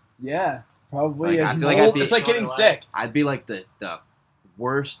know? yeah, probably. Like, As I feel like mold. I'd be It's like getting sick. I'd be like the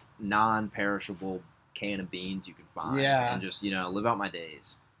worst non-perishable can of beans you could find, Yeah. and just live out my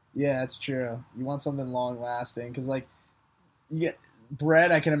days. Yeah, that's true. You want something long-lasting, because like, you get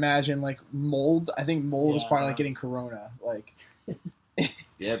bread. I can imagine like mold. I think mold is probably like getting corona. Like,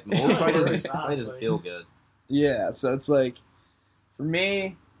 Yeah, mold probably Honestly. doesn't feel good. yeah. So it's like, for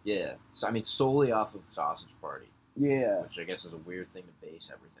me, Yeah, so I mean solely off of Sausage Party, yeah. which I guess is a weird thing to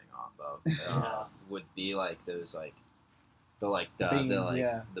base everything off of. Yeah. Would be like those like the Beans,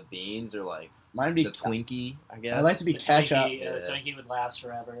 yeah. the beans or like Mine be the Twinkie, I guess. I like to be The ketchup. Twinkie, Yeah. the Twinkie would last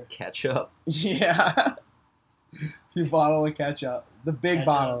forever. ketchup. Yeah. Your bottle of ketchup. The big Ketchup.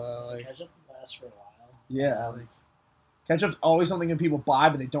 bottle, though. Like, Ketchup would last for a while. yeah. Like, ketchup's always something that people buy,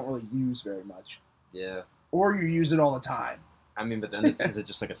 but they don't really use very much. Yeah, Or you use it all the time. I mean, but then is it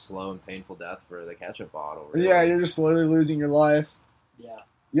just like a slow and painful death for the ketchup bottle? Really? Yeah, you're just slowly losing your life. Yeah.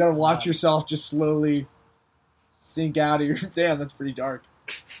 You gotta watch yourself just slowly sink out of your... Damn, that's pretty dark.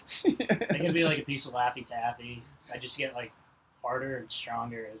 It could be like a piece of Laffy Taffy. I just get like harder and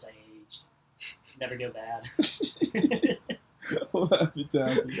stronger as I aged. Never go bad. Laffy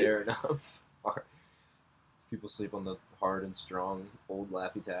Taffy. Fair enough. People sleep on the hard and strong old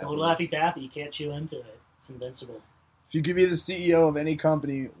Laffy Taffy. Old Laffy Taffy, you can't chew into it. It's invincible. If you could be the CEO of any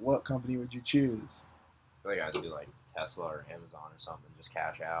company, what company would you choose? I feel like I'd do like Tesla or Amazon or something, just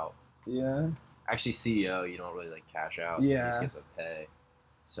cash out. Yeah. Actually, CEO, you don't really like cash out. Yeah. You just get to pay.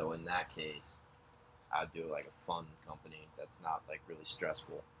 So in that case, I'd do like a fun company that's not like really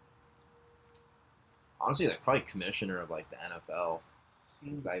stressful. Honestly, like probably commissioner of like the NFL.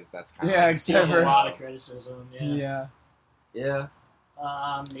 That's kind of Yeah, like, except a for lot of criticism. Yeah. Yeah.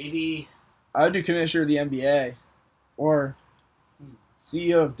 Maybe. I would do commissioner of the NBA, or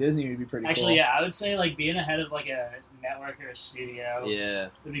CEO of Disney would be pretty Actually, cool. yeah, I would say like being a head of like a network or a studio. Yeah.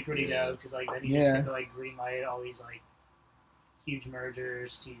 Would be pretty dope because like then you just get to like greenlight all these like huge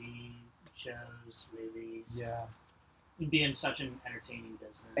mergers, TV shows, movies. Yeah. You'd be in such an entertaining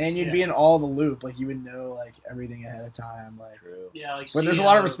business, And you'd be in all the loop, like you would know like everything ahead of time, like. True. Yeah, like. But there's a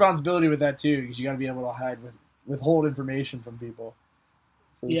lot of responsibility with that too, because you got to be able to withhold information from people.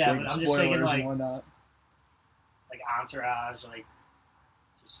 For the sake but of I'm just thinking spoilers like and whatnot. like Entourage, like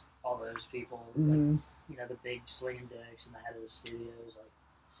just all those people, Mm-hmm. like, the big slinging dicks and the head of the studios, like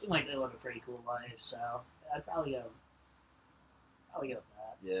seem like they live a pretty cool life. So I'd probably go with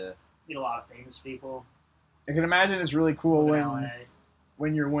that. Yeah. Meet a lot of famous people. I can imagine it's really cool Live in LA.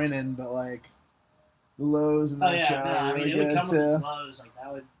 when you're winning, but like the lows and that show I are mean really it would good come with its too. lows. Like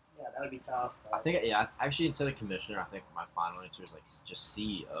that would be tough. I think, actually, instead of commissioner, I think my final answer is like just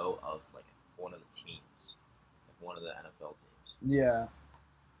CEO of like one of the teams, like one of the NFL teams. Yeah.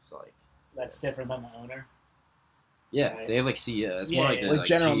 So like that's different than the owner. Yeah, Right. they have like CEO. It's Yeah, more like yeah. the, Like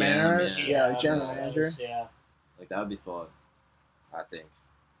general GM, manager? Yeah. like general manager. Yeah. Like that would be fun. I think.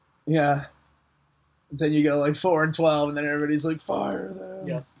 Yeah. And then you go like 4-12, and then everybody's like, fire them.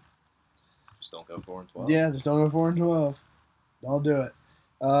 Yeah. Just don't go 4-12. Yeah, just don't go 4-12. Don't do it.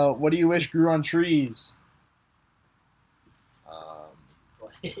 What do you wish grew on trees?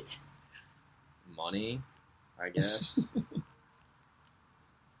 What? Money, I guess.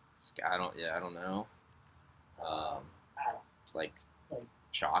 I don't know. Like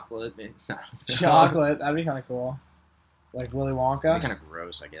chocolate, maybe. Chocolate. That'd be kind of cool. Like Willy Wonka. That'd be kind of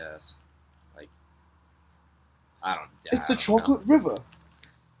gross, I guess. Like, I don't chocolate river.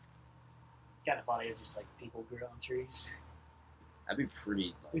 Kind of funny if just like people grew on trees. That'd be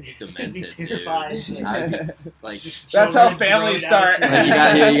pretty like It'd be demented, dude. terrifying. I'd be, like, Just That's children how families growing out start. of like,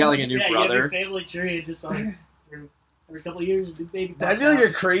 trees. you got like a new You have brother. your family tree and just like every couple of years, new baby. That'd be pops like a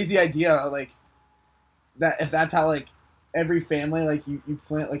out. crazy idea. Like that, if that's how like every family like you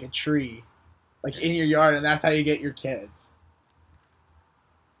plant like a tree, like in your yard, and that's how you get your kids.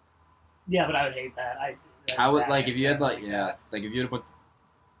 Yeah, but I would hate that. I would that like if you had answer. like like if you had a bunch,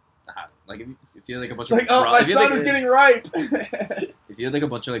 like if you had like a bunch It's like, oh, my if you had, son like, is getting ripe. if you had like a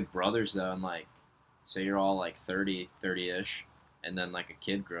bunch of like brothers though, and like say you're all like 30-ish, and then like a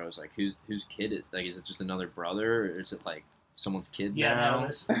kid grows, like whose kid is, like, is it just another brother, or is it like someone's kid Yeah, now? no,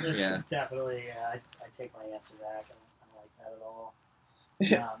 this Yeah. definitely. I take my answer back. I don't like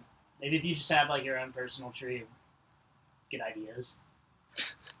that at all. Maybe if you just have like your own personal tree of good ideas,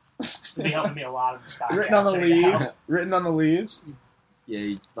 it'd be helping me a lot of this podcast. Written on the right leaves. now. Written on the leaves.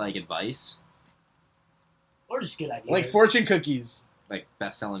 Yeah, like advice, Or just good ideas. Like fortune cookies. like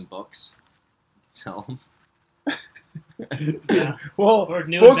best-selling books. Sell them. Yeah. Well, Or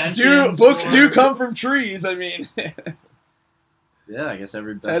new books inventions, do or- come from trees. I mean, Yeah, I guess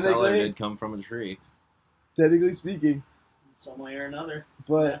every bestseller Technically- did come from a tree. technically speaking. In some way or another.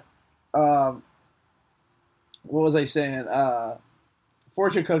 But what was I saying?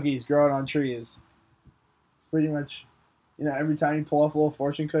 Fortune cookies growing on trees. It's pretty much, every time you pull off a little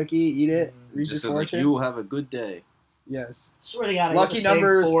fortune cookie, eat it, read Just your says like, fortune. you will have a good day. Yes. Swear to God, I Lucky get the same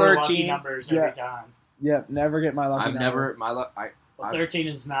number is 4 lucky 13. numbers Yeah. every time. Yep. Never get my lucky I've number. never Well, 13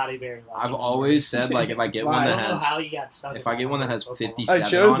 is not a very lucky I've number. always said like if I get It's one fine. I that don't know has how you got stuck. if with I get one that has number. 57 I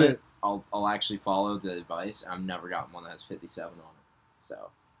chose on it. it, I'll actually follow the advice. I've never gotten one that has 57 on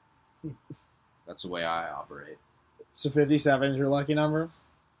it. So that's the way I operate. So 57 is your lucky number?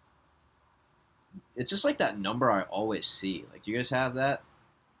 It's just like that number I always see. Like, do you guys have that?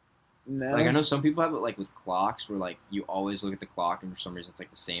 No. Like, I know some people have it like with clocks, where like you always look at the clock and for some reason it's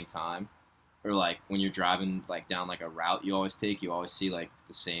like the same time. Or like when you're driving like down like a route you always take, you always see like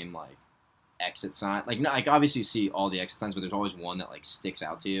the same like exit sign. Like, no, like obviously you see all the exit signs, but there's always one that like sticks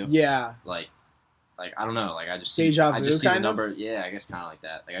out to you. Yeah. Like I don't know. Like I just Deja I vu just see the kind of? number. Yeah, I guess kind of like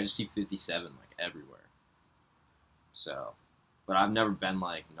that. Like I just see 57 like everywhere. So, but I've never been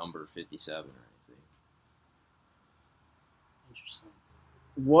like number 57 or anything. Interesting.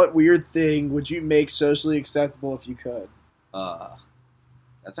 What weird thing would you make socially acceptable if you could?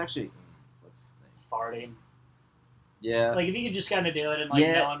 That's actually. Let's think. Farting. Yeah. Like if you could just kind of do it and like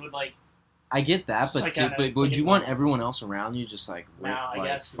no one would like. I get that, Just but like too, kinda but would you thinking want about it. everyone else around you just like No, I like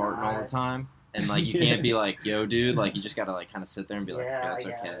guess farting all not. the time? And like you can't be like, yo, dude, like you just gotta like kind of sit there and be like, Yeah, that's I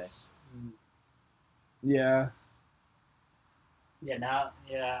okay. guess. Yeah. Yeah, now,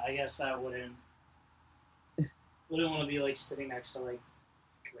 yeah, I guess that wouldn't want to be like sitting next to like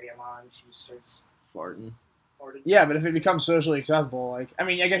grandma and she just starts Farting. farting. Yeah, but if it becomes socially acceptable, like, I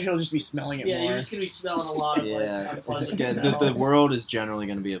mean, I guess you'll just be smelling it Yeah, more. you're just gonna be smelling a lot of like Yeah, it's unpleasant just good. The smells. world is generally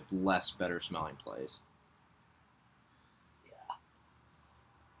going to be a less better smelling place.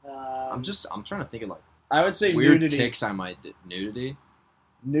 I'm trying to think of like I would say weird nudity. ticks I might do. Nudity.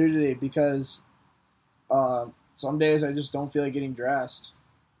 Nudity, because some days I just don't feel like getting dressed.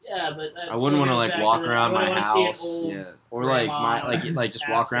 Yeah, but that I wouldn't want to like walk around my I see an house, old or like grandma like just ass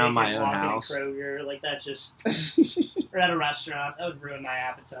walk around my naked own walking in house. Kroger, like that just or at a restaurant, that would ruin my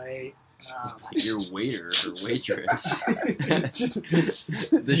appetite. Like your waiter or waitress, just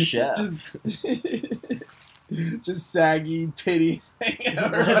the chef. Just saggy titties hanging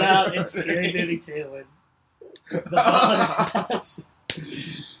out. What about in Scary Movie 2 when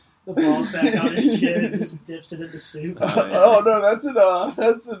the ball sack on his chin and just dips it into soup? Oh no, that's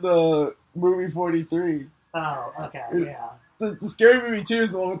in movie 43. Oh, okay, yeah. The scary movie 2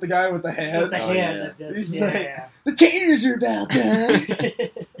 is the one with the guy with the hand. With the Oh, hand yeah. that dips. He's Yeah, like, yeah. The taters are about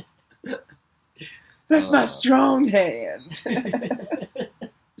done. That's my strong hand.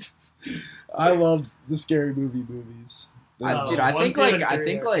 I love the scary movies. I Oh, think 1, 2, and I 3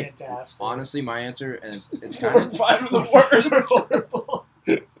 think are like fantastic. honestly, my answer and it's 4 kind and of 5 are the worst. Horrible.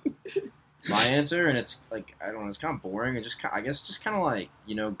 my answer, and it's like I don't know, it's kind of boring and I guess just kind of like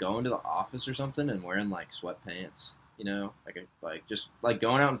going to the office or something and wearing like sweatpants, like just like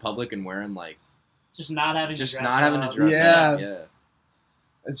going out in public and wearing like Just not having to dress up. Yeah. up. Yeah.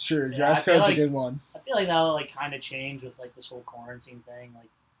 It's true. Yeah, Dress I feel code's like- a good one. I feel like that'll like kind of change with like this whole quarantine thing. Like,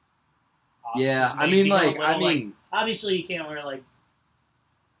 Yeah, offices I may mean, become a like, little, like, obviously you can't wear like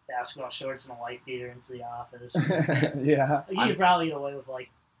basketball shorts and a wife beater into the office. Yeah. Like, you could probably get away with like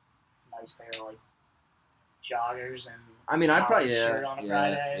a nice pair of like joggers and I mean, I'd probably collared shirt on a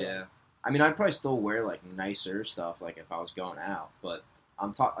Friday. Yeah. I mean, I'd probably still wear like nicer stuff, like if I was going out. But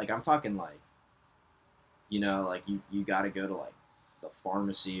I'm talking like, like you got to go to like the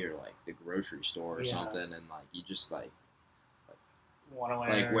pharmacy or like the grocery store or Yeah. something, and like you just like want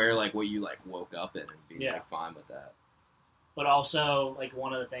to wear like what you like woke up in and be Yeah. like fine with that. But also, like,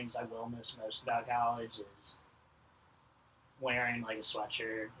 one of the things I will miss most about college is wearing like a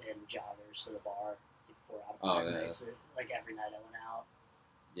sweatshirt and joggers to the bar like 4 out of 5 Oh, yeah. nights. Like every night I went out.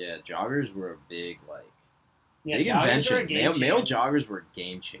 Yeah, joggers were a big Yeah, big joggers invention. are a game Male changer. joggers were a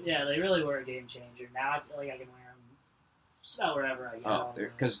game changer. Yeah, they really were a game changer. Now I feel like I can wear them just about wherever I go. Oh,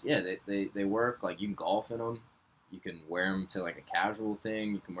 because they work. Like you can golf in them. You can wear them to like a casual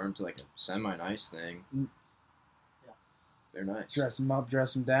thing. You can wear them to like a semi nice thing. Yeah. They're nice. Dress them up,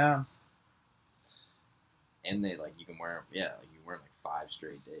 dress them down. And they like you can wear them. Yeah, like you can wear them like 5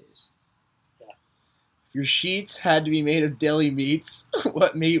 straight days. If your sheets had to be made of deli meats,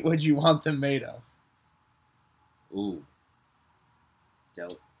 what meat would you want them made of? Ooh. I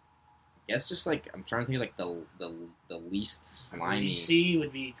guess just like I'm trying to think of like the least slimy. greasy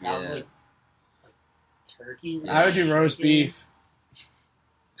would be probably Yeah. like turkey. I would do roast chicken. beef.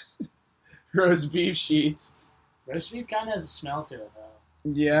 Roast beef sheets. Roast beef kind of has a smell to it, though.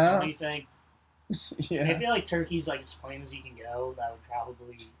 What Yeah. do you think? I Yeah. feel like turkey's like as plain as you can go. That would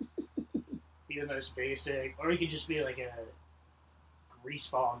probably be the most basic. Or you could just be like a grease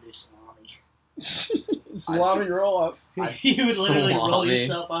ball and do salami. Salami roll-ups. You would literally roll Salami.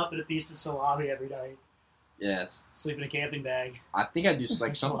 yourself up in a piece of salami every night. Yes, Sleep in a camping bag. I think I'd do just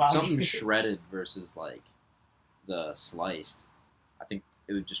like Salami. something shredded versus like the sliced. I think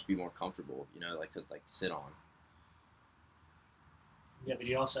it would just be more comfortable, like to like sit on. Yeah, but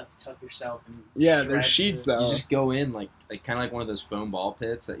you also have to tuck yourself in. Yeah, there's shreds sheets, of- though. You just go in like kind of like one of those foam ball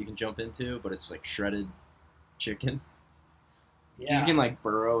pits that you can jump into, but it's like shredded chicken. Yeah. You can like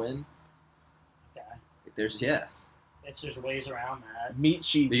burrow in. Okay. There's There's ways around that. Meat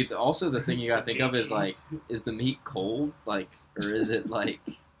sheets. Also, the thing you gotta think of Meat is like, sheets. is the meat cold, like, or is it like?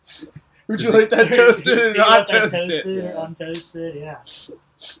 Would you like that toasted Do and you not want that toasted? toasted or Yeah. untoasted?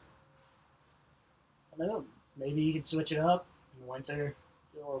 Yeah. I don't know. Maybe you could switch it up in winter.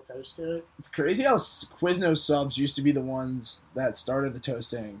 Do a little toast to it. It's crazy how Quiznos subs used to be the ones that started the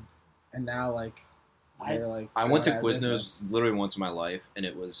toasting, and now like They're like, I go went to ahead, Quiznos business. literally once in my life, and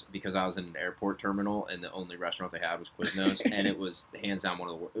it was because I was in an airport terminal, and the only restaurant they had was Quiznos, and it was hands down one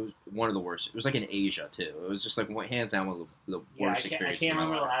of the worst. It was like in Asia too. It was just like hands down one of the worst I experiences. can't in my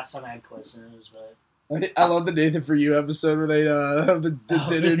remember the life. last time I had Quiznos, but I love the Nathan For You episode where they have the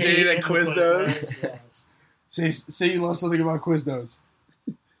dinner date at Quiznos. Yes. Say you love something about Quiznos.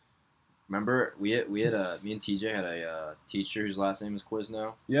 Remember, me and TJ had a teacher whose last name was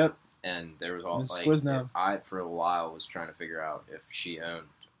Quizno, Yep. and there was all Miss like Quizno. I for a while was trying to figure out if she owned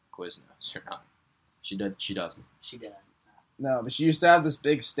Quiznos or not. She did. She doesn't. She did. No, but she used to have this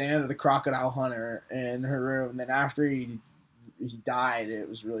big stand of the crocodile hunter in her room, and then after he died, it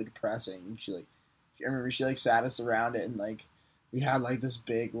was really depressing. I remember she like sat us around it, and like we had like this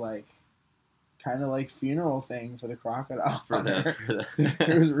big like kind of like funeral thing for the crocodile hunter.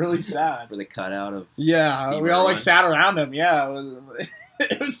 It was really sad. For the cutout of Yeah, we all like sat around him. Yeah,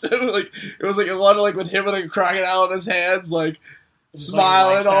 it was so like a lot of like with him with like a crocodile in his hands, like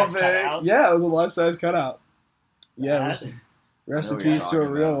smiling all big. Cutout. Yeah, it was a life-size cutout. Yeah, That's- rest I in know what you're peace to a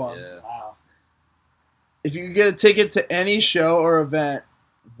talking real about, one. Yeah. Wow. If you could get a ticket to any show or event,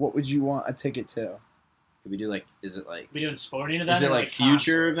 what would you want a ticket to? Could we do like? Is it like? We doing sporting events? Is it or like future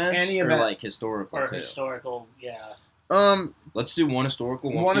concert? events Any or event. like historical Or too? historical? Yeah. Let's do one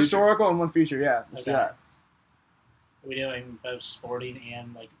historical, One future. historical and one future. Yeah, let's do Okay. that. Are we doing both sporting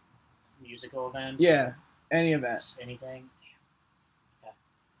and like musical events? Yeah, any event. Just anything? Damn.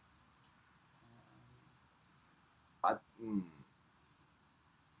 Okay.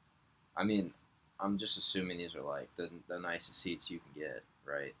 I mean, I'm just assuming these are like the nicest seats you can get,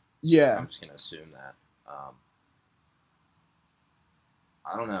 right? Yeah, I'm just gonna assume that.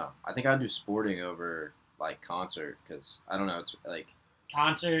 I don't know. I think I'd do sporting over like concert because I don't know. It's like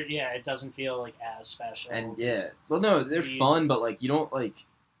Concert, yeah, it doesn't feel like as special. and yeah. Well, no, they're Music. fun, but like you don't like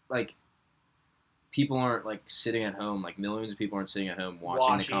people aren't like sitting at home. Like millions of people aren't sitting at home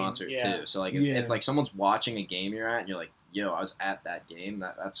watching the concert yeah. too. So like Yeah. if like someone's watching a game you're at and you're like, yo, I was at that game.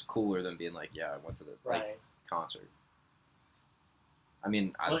 That's cooler than being like, yeah, I went to this Right. like concert. I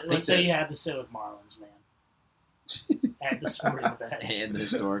mean, Let's say you had to sit with Marlins, man. At the sporting event. and the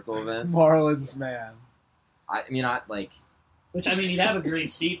historical event. Marlins, man. I mean, I like. Which, I mean, you'd have a great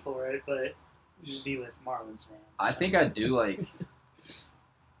seat for it, but you'd be with Marlins, man. So. I think I do like.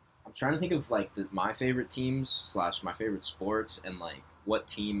 I'm trying to think of like my favorite teams / my favorite sports and like what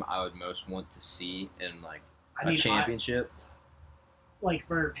team I would most want to see in like a championship. Like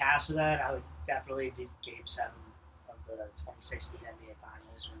for past that, I would definitely do Game 7 of the 2016 NBA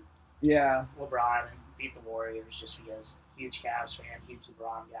Finals when Yeah, LeBron beat the Warriors just because huge Cavs fan, huge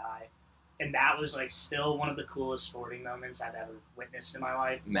LeBron guy. And that was like still one of the coolest sporting moments I've ever witnessed in my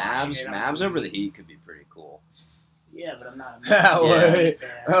life. Mavs over the Heat could be pretty cool. Yeah, but I'm not a That Mavs fan.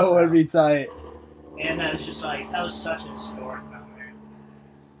 that so- would be tight. And that was just like, that was such a historic moment.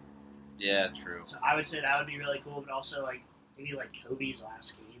 Yeah, true. So I would say that would be really cool, but also like maybe like Kobe's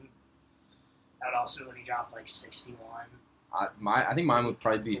last game. That would also when he dropped like 61. I think mine would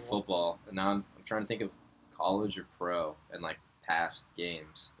probably be football, and now I'm trying to think of college or pro and like past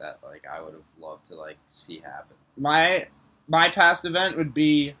games that like I would have loved to like see happen. My past event would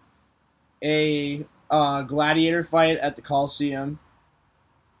be a gladiator fight at the Coliseum,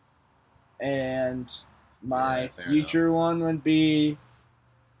 and my Yeah, fair future one would be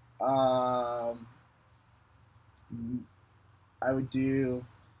I would do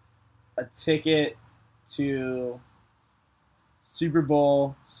a ticket to Super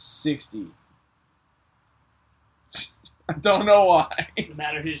Bowl 60. I don't know why. No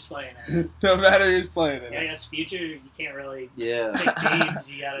matter who's playing it. No matter who's playing Yeah, I it. guess future you can't really Yeah. pick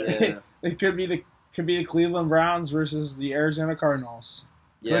teams. You gotta. Yeah. It could be the Cleveland Browns versus the Arizona Cardinals.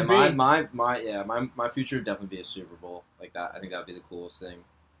 Yeah, Could be. my future would definitely be a Super Bowl like that. I think that would be the coolest thing.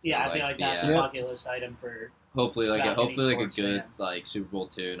 Yeah, I Like, feel like that's yeah. a bucket list item for. Hopefully, Just like about any a sports good fan. like Super Bowl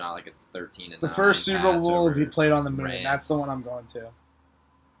 2, not like a 13 and The 9 first Super Pats Bowl over if he played on the moon. Rams. That's the one I'm going to.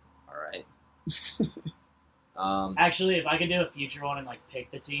 All right. Actually, if I could do a future one and like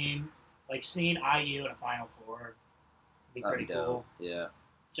pick the team, like seeing IU in a Final Four would be That'd pretty be cool. dope. Yeah.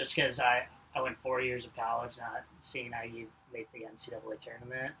 Just because I went 4 years of college, not seeing IU make the NCAA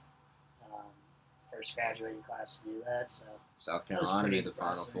tournament. First graduating class to do that, so South That was Carolina pretty made the Final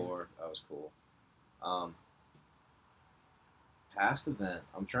impressive. Four. That was cool. Past event.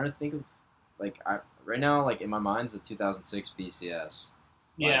 I'm trying to think of like right now like in my mind is the 2006 BCS.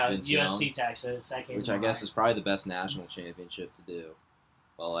 yeah, Vince USC Young, Texas. That came which to I guess mind. is probably the best national championship to do.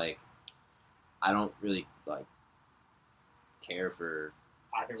 But like, I don't really like care for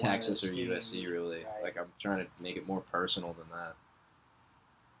Either one of Texas or those USC teams. really. Right. Like I'm trying to make it more personal than that.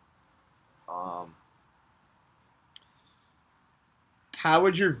 How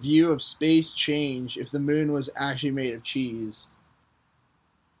would your view of space change if the moon was actually made of cheese?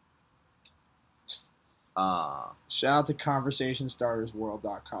 Shout out to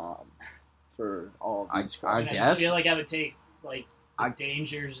conversationstartersworld.com for all of these questions. I just feel like I would take like the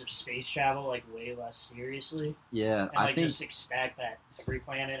dangers of space travel like way less seriously. Yeah, and like just expect that every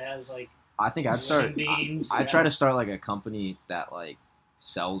planet has like. I think I'd start. Beings, I'd try to start like a company that like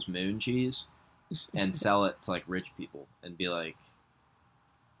sells moon cheese and sell it to like rich people and be like,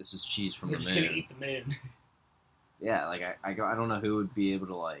 "This is cheese from We're the just moon." Gonna eat the moon. Yeah, like I don't know who would be able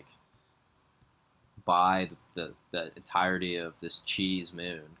to like buy the entirety of this cheese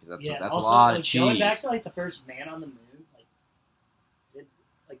moon because that's also, a lot like, of cheese. Going back to like the first man on the moon, like did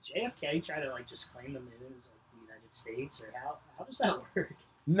like JFK try to like just claim the moon as like the United States or how does that work?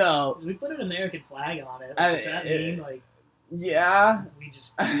 No, because we put an American flag on it. Like, does that mean like? Yeah, we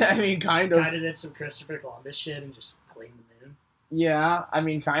just. I mean, kind of did some Christopher Columbus shit and just claimed the moon. Yeah, I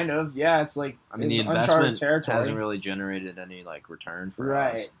mean, kind of. Yeah, it's like the investment hasn't really generated any like return for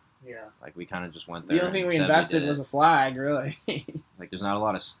us. Right. Yeah. Like we kind of just went there. The only thing we invested was a flag, really. Like there's not a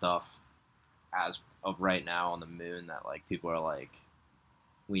lot of stuff as of right now on the moon that like people are like,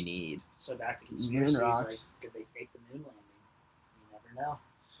 we need. So back to conspiracies, like, did they fake the moon landing? You never know.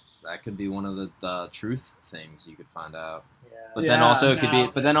 That could be one of the truth things you could find out. Yeah. But then also it could be.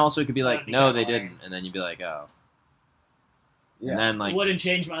 But then also it could be like, no, they didn't, and then you'd be like, oh. Yeah. And then like it wouldn't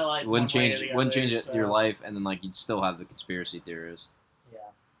change my life. Wouldn't change so. your life, and then like you'd still have the conspiracy theorists. Yeah.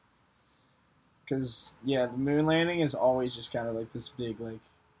 Because the moon landing is always just kind of like this big like.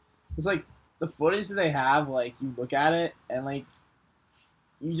 It's like the footage that they have. Like you look at it and like.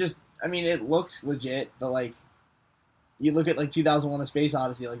 You just, I mean, it looks legit, but like. You look at like 2001: A Space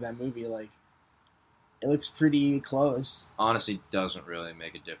Odyssey, like that movie, like. It looks pretty close. Honestly, doesn't really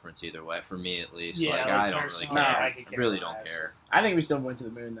make a difference either way for me, at least. Yeah, like I don't really care. I really don't care. I think we still went to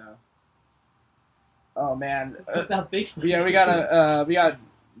the moon though. Oh man! About Bigfoot. Yeah, we got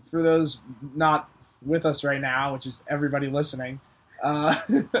for those not with us right now, which is everybody listening.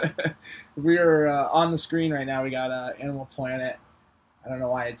 We are on the screen right now. We got Animal Planet. I don't know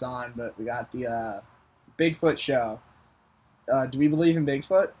why it's on, but we got the Bigfoot show. Do we believe in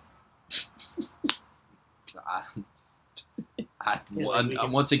Bigfoot? I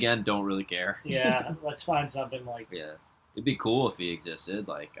once again don't really care. Yeah, let's find something like. Yeah, it'd be cool if he existed.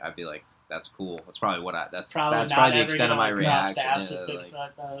 Like I'd be like, that's cool. That's probably what that's probably the extent of my reaction. Yeah, Bigfoot,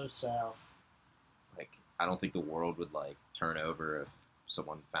 though, so. Like I don't think the world would like turn over if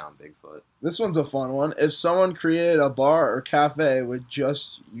someone found Bigfoot. This one's a fun one. If someone created a bar or cafe with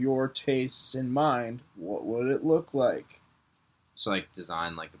just your tastes in mind, what would it look like? So like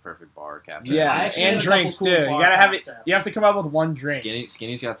design like the perfect bar cafe. Yeah, and drinks too. You gotta have it. You have to come up with one drink.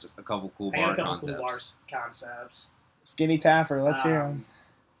 Skinny's got a couple cool bar concepts. Skinny Taffer, let's hear him.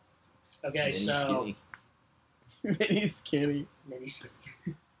 Okay, Mini so Mini Skinny.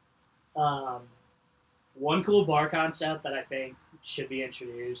 One cool bar concept that I think should be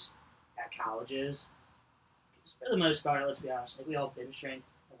introduced at colleges. Because for the most part, let's be honest, like we all binge drink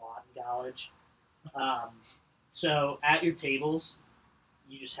a lot in college. So at your tables,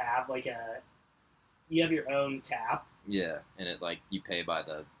 you just have you have your own tap. Yeah, and it like you pay by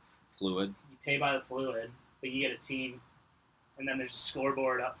the fluid. You pay by the fluid, but you get a team, and then there's a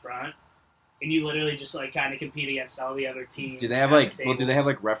scoreboard up front, and you literally just like kind of compete against all the other teams. Do they have do they have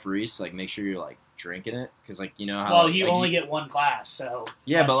like referees to like make sure you're like drinking it? Because like you know how. Well, you only get one glass, so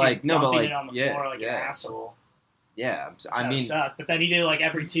yeah, but like it on the floor like an asshole. Yeah, I mean, but then you do like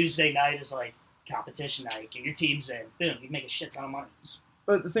every Tuesday night is like. Competition night, get your teams in, boom, you make a shit ton of money.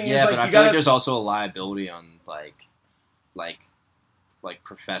 But the thing is, but I feel like there's also a liability on like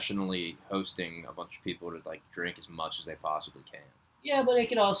professionally hosting a bunch of people to like drink as much as they possibly can. Yeah, but it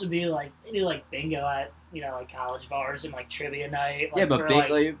could also be like they do like bingo at like college bars and like trivia night. Like, yeah, but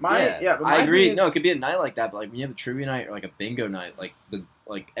I agree. No, it could be a night like that, but like when you have a trivia night or like a bingo night, like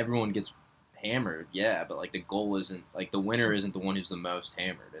everyone gets hammered. Yeah, but like the goal isn't like the winner isn't the one who's the most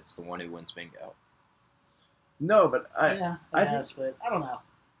hammered. It's the one who wins bingo. No, but but I don't know.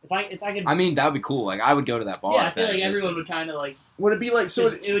 If I could, I mean, that would be cool. Like I would go to that bar. Yeah, I feel like everyone would kind of like. Would it be like so?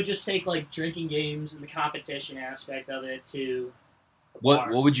 It would just take like drinking games and the competition aspect of it to.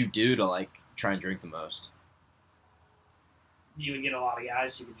 What would you do to like try and drink the most? You would get a lot of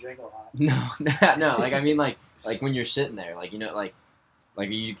guys who could drink a lot. No. Like I mean, like when you're sitting there, like like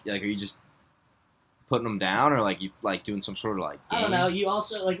are you just putting them down, or like you like doing some sort of like game? I don't know. You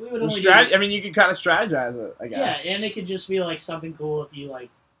also like we would only. I mean, you could kind of strategize it, I guess. Yeah, and it could just be like something cool if you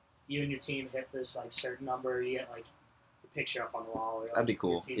you and your team hit this like certain number, you get like a picture up on the wall. Or, like, that'd be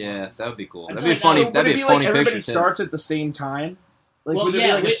cool. Yeah, that would be cool. That'd be funny. That'd be a funny picture. Everybody starts at the same time, Like, would there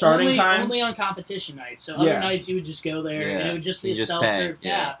be like a starting time? Only on competition nights. So other nights you would just go there and it would just be a self-serve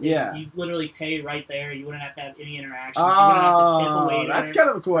tap. Yeah. You literally pay right there. You wouldn't have to have any interactions. You wouldn't have to tip a waiter. That's kind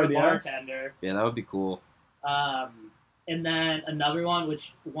of a cool idea. Bartender. Yeah, that would be cool. And then another one,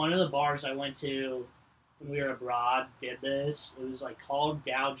 which one of the bars I went to when we were abroad did this. It was like called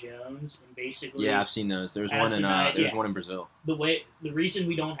Dow Jones, and basically I've seen those. There's one in one in Brazil. The reason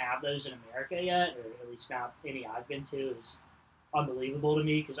we don't have those in America yet, or at least not any I've been to, is unbelievable to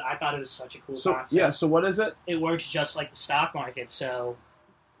me because I thought it was such a cool concept. Yeah, so what is it? It works just like the stock market. So,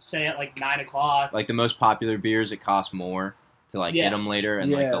 say at like 9 o'clock, like the most popular beers, it costs more to like get them later,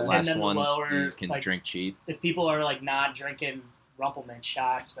 and like the less ones you can drink cheap. If people are like not drinking Rumpelmann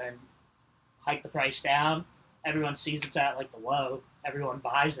shots, then hike the price down. Everyone sees it's at like the low. Everyone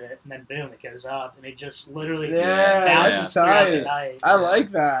buys it, and then boom, it goes up, and it just literally bounces throughout the night. I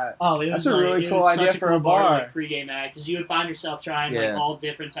like that. Oh, that's a really cool idea for a bar. Like pregame act, because you would find yourself trying like all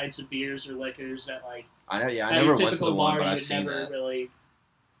different types of beers or liquors that like I know. Yeah, I never went to the one, but I've seen that. Really.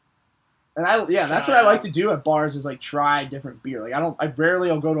 And that's what I like to do at bars is like try different beer. Like I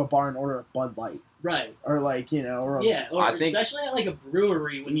rarely will go to a bar and order a Bud Light. Right. Or like, especially at like a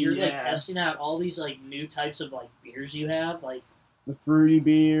brewery when you're like testing out all these like new types of like beers you have, like the fruity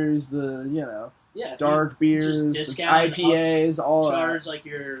beers, dark beers, the IPAs, all charge like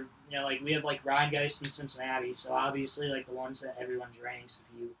your like we have like Rheingeist in Cincinnati, so obviously like the ones that everyone drinks,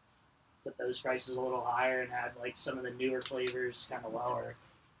 if you put those prices a little higher and had like some of the newer flavors kind of lower,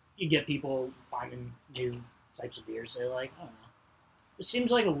 you get people finding new types of beers they like. I don't know. It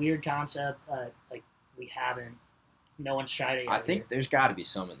seems like a weird concept. Like we haven't. No one's tried it yet. I think there's got to be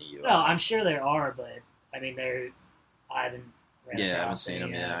some in the U.S. No, I'm sure there are, but I mean, I haven't. I haven't seen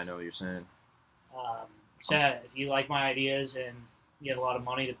them. Yeah, I know what you're saying. So if you like my ideas and you have a lot of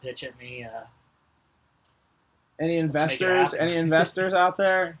money to pitch at me, any investors? Any investors out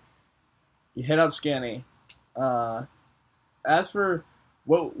there? You hit up Skinny. As for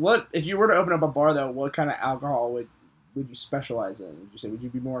what if you were to open up a bar though? What kind of alcohol would you specialize in? Would you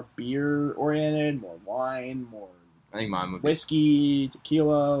be more beer oriented, more wine, more? I think mine would be whiskey,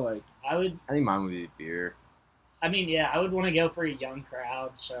 tequila. I think mine would be beer. I mean, yeah, I would want to go for a young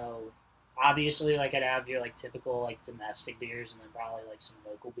crowd. So obviously, like I'd have your like typical like domestic beers, and then probably like some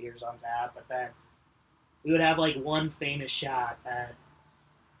local beers on tap. But then we would have like one famous shot that.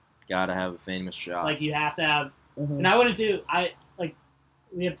 Gotta have a famous shot. Like you have to have, and I wouldn't do.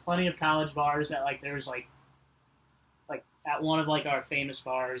 We had plenty of college bars that like there was like at one of like our famous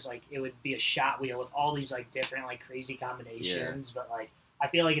bars, like it would be a shot wheel with all these like different like crazy combinations. But like I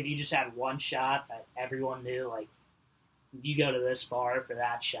feel like if you just had one shot that everyone knew, like you go to this bar for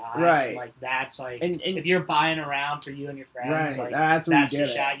that shot, right? And, like that's like and if you're buying around for you and your friends, right, like that's the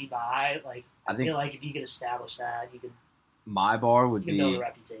shot you buy. Like I feel like if you could establish that, you could. My bar would be build a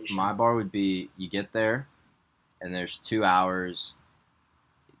reputation. My bar would be you get there, and there's 2 hours.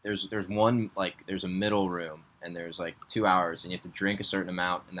 There's one like there's a middle room. And there's like 2 hours, and you have to drink a certain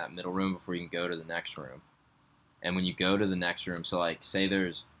amount in that middle room before you can go to the next room. And when you go to the next room, so like say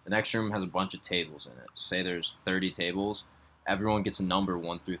the next room has a bunch of tables in it. Say there's 30 tables, everyone gets a number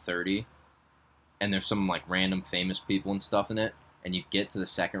 1 through 30, and there's some like random famous people and stuff in it. And you get to the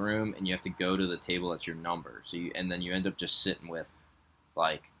second room, and you have to go to the table that's your number. And then you end up just sitting with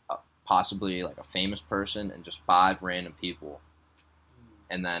like possibly like a famous person and just 5 random people.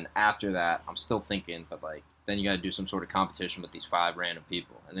 And then after that, I'm still thinking, but like. Then you got to do some sort of competition with these 5 random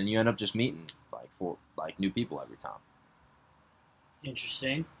people, and then you end up just meeting like new people every time.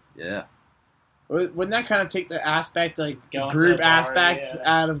 Interesting. Yeah. Wouldn't that kind of take the aspect, like the group aspect,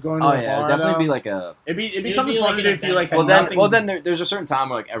 out of going to a bar? It'd definitely be like a. It'd be something fun to do if you like. Well, then there's a certain time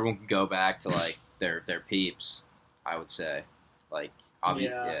where like everyone can go back to like their peeps. I would say, like,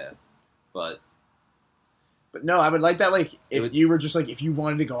 but no, I would like that. Like, if you were just like if you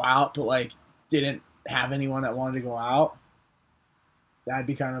wanted to go out, but like didn't have anyone that wanted to go out, that'd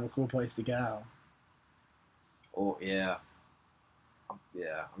be kind of a cool place to go. Oh yeah,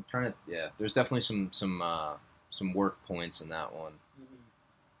 I'm trying to. Yeah, there's definitely some work points in that one. Mm-hmm.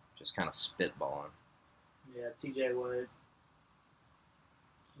 Just kind of spitballing. Yeah, TJ Wood.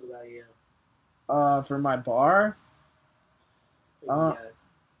 What about you? For my bar,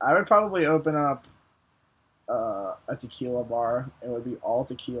 I would probably open up a tequila bar. It would be all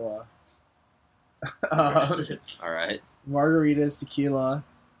tequila. All right. Margaritas, tequila,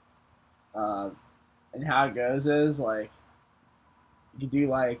 and how it goes is like you could do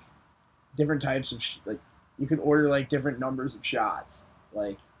like different types of like you could order like different numbers of shots.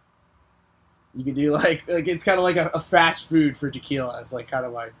 Like you could do like it's kind of like a fast food for tequila. It's like kind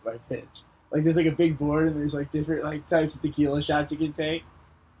of my pitch. Like there's like a big board and there's like different like types of tequila shots you can take.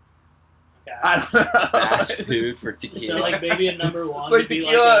 Okay. I don't know. Fast food for tequila. So like maybe a number one It's like would be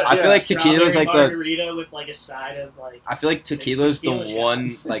tequila- like a I feel like tequila is strawberry like the. margarita with like a side of like. I feel like 6 tequila's the tequila one,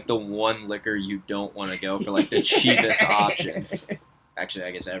 shots. like the one liquor you don't want to go for, like the cheapest option. Actually,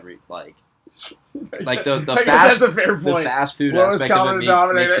 I guess every like the I guess fast that's a fair the point. fast food Lowest aspect of common it makes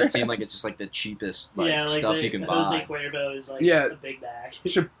denominator. it seem like it's just like the cheapest like yeah, like stuff the you can Jose buy. Cuervo is like Yeah. a big bag.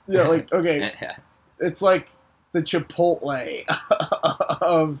 Yeah, like okay, Yeah, it's like the Chipotle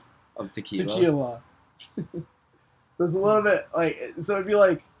of of tequila. tequila. There's a little bit like so it'd be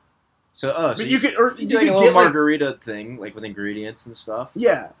like, So, but so you could or you you do like could a little get like margarita thing, like with ingredients and stuff.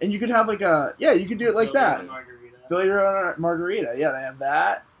 yeah, and you could have like a you could do it like Build your that. own margarita. Build your own margarita. Yeah, they have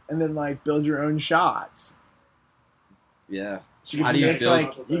that, and then like build your own shots. Yeah. So you How can do you mix build-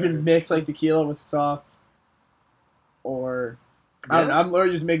 like you can mix like tequila with stuff, or I don't know. I'm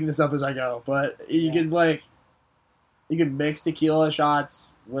literally just making this up as I go, but you Yeah. can like you can mix tequila shots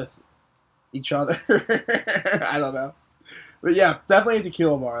with each other. I don't know, but yeah, definitely a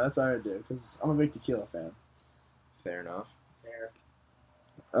tequila bar. That's what I would do because I'm a big tequila fan. Fair enough. Fair.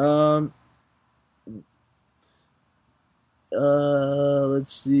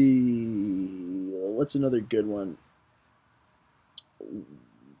 Let's see. What's another good one?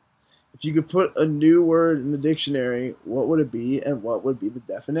 If you could put a new word in the dictionary, what would it be, and what would be the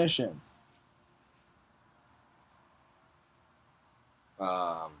definition?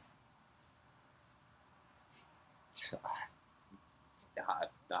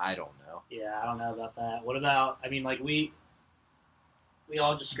 I don't know. Yeah, I don't know about that. What about? I mean, like we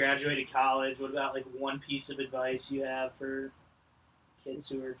all just graduated college. What about like one piece of advice you have for kids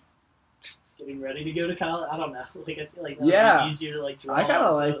who are getting ready to go to college? I don't know. Like I feel like that would Yeah. be easier to like draw. I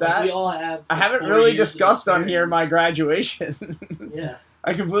kinda like that. We all have. I like, haven't 4 really years of discussed on here my experience. graduation. Yeah.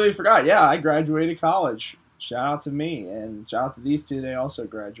 I completely forgot. Yeah, I graduated college. Shout out to me, and shout out to these two. They also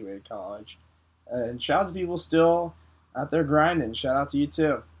graduated college. And shout out to people still out there grinding. Shout out to you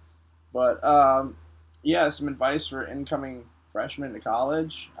too. But yeah, some advice for incoming freshmen to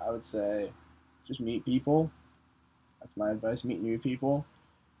college. I would say just meet people. That's my advice. Meet new people.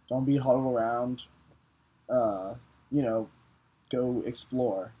 Don't be huddled around. Go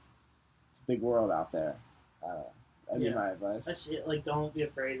explore. It's a big world out there. That'd be Yeah. my advice. That's it. Like, don't be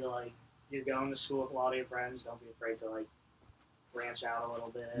afraid to like. You're going to school with a lot of your friends. Don't be afraid to like branch out a little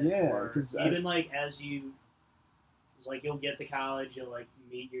bit. Yeah, Or 'cause even like as you, it's like you'll get to college, you'll like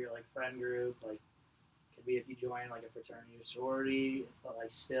meet your like friend group. Like, could be if you join like a fraternity or sorority, but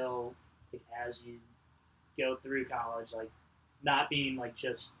like still, like, as you go through college, like not being like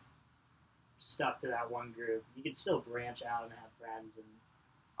just stuck to that one group. You can still branch out and have friends and.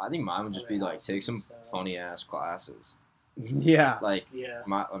 I think mine would just be like take some Stuff. funny ass classes. Yeah. Like Yeah.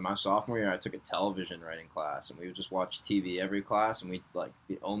 my sophomore year, I took a television writing class, and we would just watch TV every class, and we like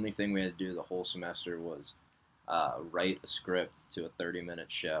the only thing we had to do the whole semester was write a script to a 30-minute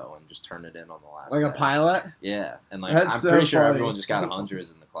show and just turn it in on the last Like a day. pilot? Yeah, and like That's I'm so pretty sure funny. everyone just got So funny.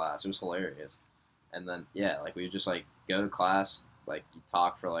 hundreds in the class. It was hilarious. And then yeah, like we would just like go to class, like you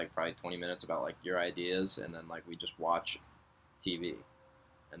talk for like probably 20 minutes about like your ideas, and then like we just watch TV,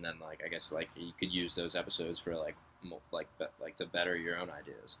 and then like I guess like you could use those episodes for like to better your own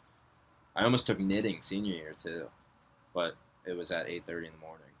ideas. I almost took knitting senior year too, but it was at 8:30 in the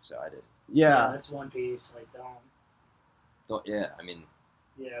morning, so I did. Yeah. That's one piece. Like, Don't I mean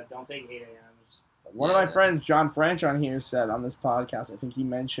don't take 8 a.m.s. One of my friends, John French, on here said on this podcast, I think he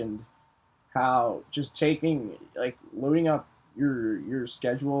mentioned how just taking, like, loading up your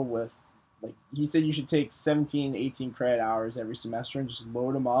schedule with, like, he said you should take 17, 18 credit hours every semester and just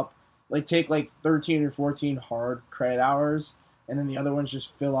load them up. Like, take, like, 13 or 14 hard credit hours, and then the other ones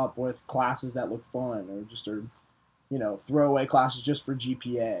just fill up with classes that look fun or throwaway classes just for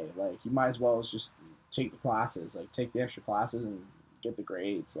GPA. Like, you might as well just take the classes. Like, take the extra classes and get the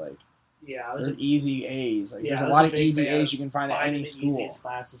grades. Like, Yeah, I was there's easy A's. Like, Yeah, there's I a was lot a of big easy fan A's you can find at finding any the school. easiest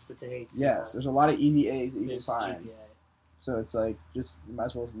classes to take. Yes, there's a lot of easy A's that you can boost find. GPA. So it's like, just, you might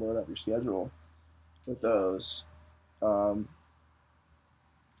as well just load up your schedule with those.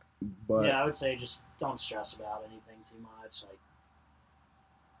 But Yeah, I would say just don't stress about anything too much. Like,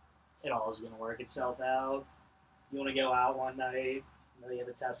 it all is going to work itself out. You want to go out one night, and then you have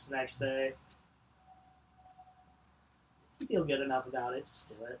a test the next day. If you feel good enough about it, just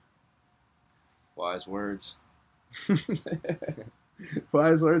do it. wise words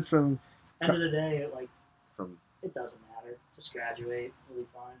wise words from, End of the day, from it doesn't matter. Just graduate. It'll be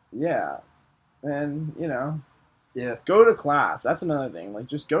fine. yeah. And, yeah. go to class. That's another thing. Like,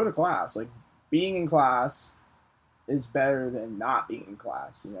 just go to class. Like, being in class is better than not being in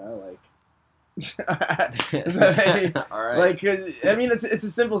class, Like, Does that All right. like, 'cause, I mean, it's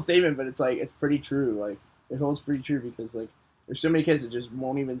a simple statement, but it's like it's pretty true. Like, it holds pretty true because like there's so many kids that just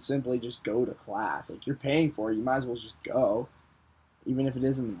won't even simply just go to class. Like, you're paying for it, you might as well just go, even if it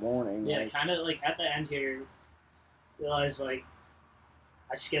is in the morning. Yeah, like, kind of like at the end here, realized like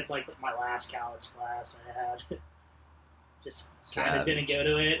I skipped like my last college class I had. Just kind of didn't go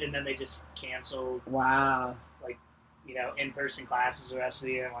to it, and then they just canceled. Wow. In-person classes the rest of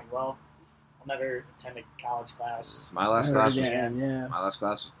the year. I'm like, well, I'll never attend a college class. My last class was yeah. my last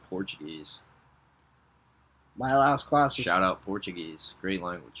class was Portuguese. My last class was Shout out Portuguese, great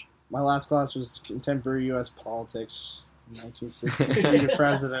language. My last class was contemporary U.S. politics from 1960 to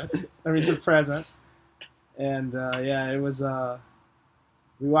president. To present. And it was.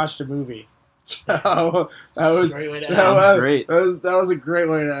 We watched a movie. So that was Great way to Sounds great. That was a great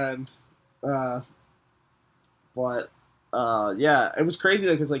way to end. It was crazy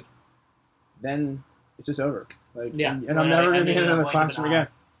though, because like then it's just over. Like, Yeah, and I'm never gonna get ended into up the like classroom an hour.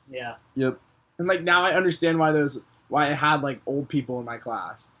 again. Yeah. Yep. And like now I understand why I had like old people in my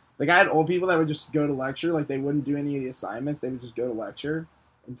class. Like I had old people that would just go to lecture, like they wouldn't do any of the assignments. They would just go to lecture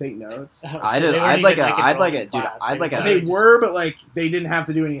and take notes. I'd like a- They were, but like they didn't have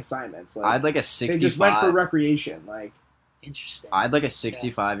to do any assignments. Like, I'd like a they just went for 65. recreation. Like Interesting. I'd like a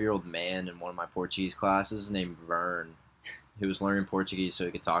 65-year-old man in one of my Portuguese classes named Vern, who was learning Portuguese so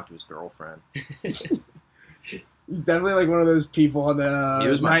he could talk to his girlfriend. he's definitely like one of those people on He the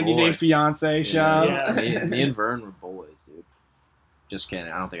was my 90 Day boy. Fiance show. Yeah. Me and Vern were boys, dude. Just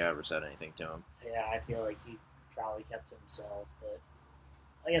kidding. I don't think I ever said anything to him. Yeah, I feel like he probably kept to himself, but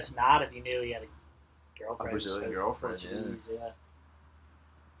I guess not if you knew he had a girlfriend. A Brazilian just like girlfriend, Portuguese, yeah.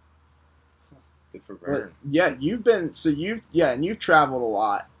 Good for But, Vern. yeah, you've traveled a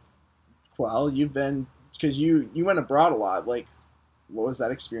lot. Quehl, you've been because you went abroad a lot. Like, what was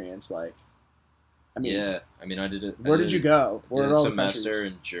that experience like? I mean, I did it. where did you go? Where Did are a all the semester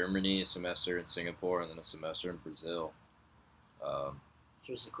countries? in Germany, a semester in Singapore, and then a semester in Brazil. Which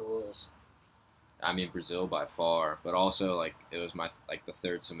was the coolest. Brazil by far, but also like it was my the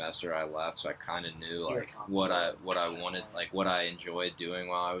third semester I left, so I kind of knew You were like what I wanted, like what I enjoyed doing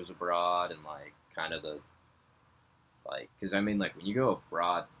while I was abroad, and like kind of the because like when you go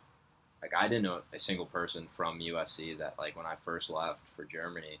abroad, like I didn't know a single person from USC that like when I first left for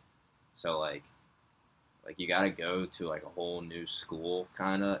Germany, so like you got to go to like a whole new school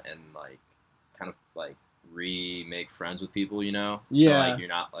kind of and like remake friends with people, you know? Yeah. So like you're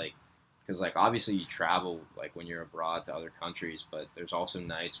not like, because like obviously you travel like when you're abroad to other countries, but there's also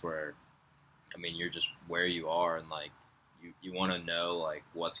nights where, you're just where you are and like you want to know like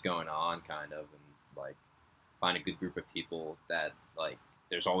what's going on kind of and like find a good group of people that like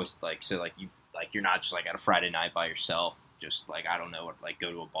there's always like so like you're not just like at a Friday night by yourself, just like I don't know, like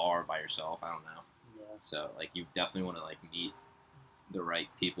go to a bar by yourself. I don't know. Yeah. So like you definitely want to like meet the right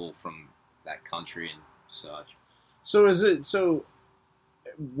people from that country and such. So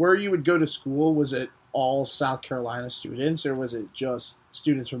where you would go to school, was it all South Carolina students or was it just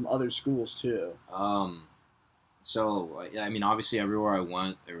students from other schools too? So obviously everywhere I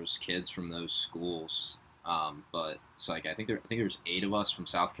went there was kids from those schools. But so like I think there was 8 of us from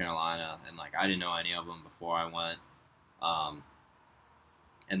South Carolina and like I didn't know any of them before I went.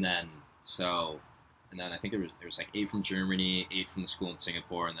 And then I think there was like 8 from Germany, 8 from the school in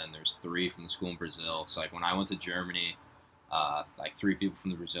Singapore, and then there's 3 from the school in Brazil. So like when I went to Germany, like 3 people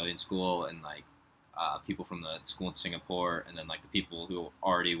from the Brazilian school and like people from the school in Singapore, and then like the people who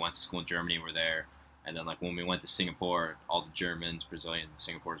already went to school in Germany were there. And then like when we went to Singapore, all the Germans, Brazilians, and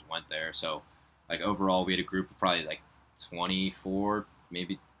Singaporeans went there. So like overall, we had a group of probably like 24,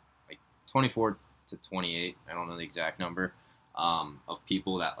 maybe like 24 to 28. I don't know the exact number. Of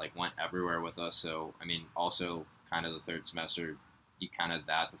people that like went everywhere with us. So also kind of the third semester, you kind of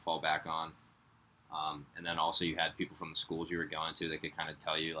that to fall back on. And then also you had people from the schools you were going to that could kind of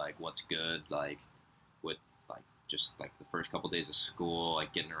tell you like what's good, like with like just like the first couple days of school,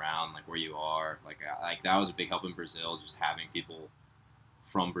 like getting around, like where you are, like that was a big help in Brazil, just having people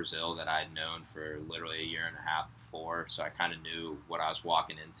from Brazil that I had known for literally a year and a half before. So I kind of knew what I was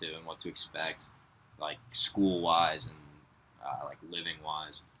walking into and what to expect, like school wise and like living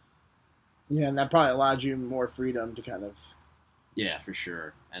wise. Yeah, and that probably allowed you more freedom to kind of for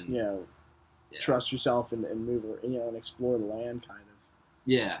sure, and trust yourself and move, and explore the land kind of.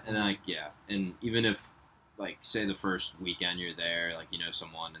 And even if like say the first weekend you're there, like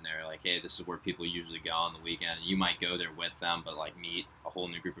someone and they're like, hey, this is where people usually go on the weekend, and you might go there with them, but like meet a whole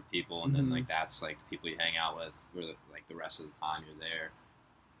new group of people, and then like that's like the people you hang out with for like the rest of the time you're there.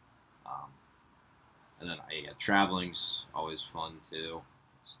 And then traveling's always fun too.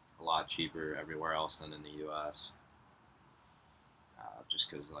 It's a lot cheaper everywhere else than in the U.S. Just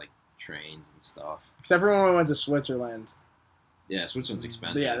because like trains and stuff. Except for when we went to Switzerland. Yeah, Switzerland's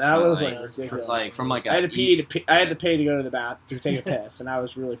expensive. Yeah, that was like ridiculous. Like from like I had to pay to go to the bath to take a piss, and I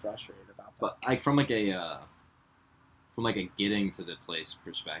was really frustrated about that. But like from like a getting to the place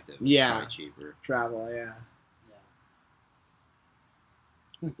perspective, it's probably cheaper. Travel, yeah.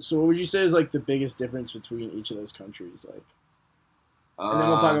 So what would you say is like the biggest difference between each of those countries? Like, and then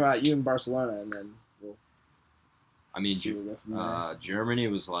we'll talk about you in Barcelona, and then we'll. I mean, see where we go from there. Germany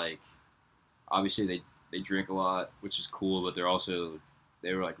was like, obviously they drink a lot, which is cool, but they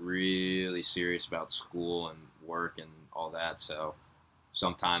were like really serious about school and work and all that. So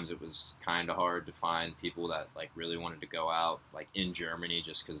sometimes it was kind of hard to find people that like really wanted to go out like in Germany,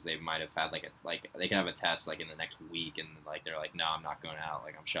 just because they might have had like they can have a test like in the next week, and like they're like, no, I'm not going out,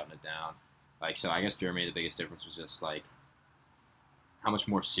 like I'm shutting it down. Like, so I guess Germany, the biggest difference was just like how much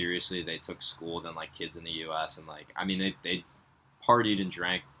more seriously they took school than like kids in the U.S. And like, I mean, they partied and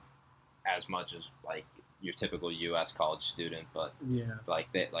drank as much as like your typical U.S. college student, but like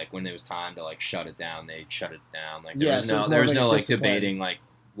when it was time to like shut it down, they shut it down. Like there was no like debating like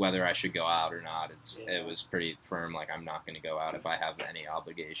whether I should go out or not. It was pretty firm. Like, I'm not going to go out if I have any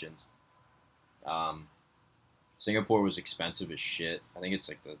obligations. Singapore was expensive as shit. I think it's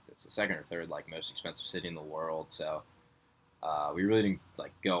like it's the second or third like most expensive city in the world. So we really didn't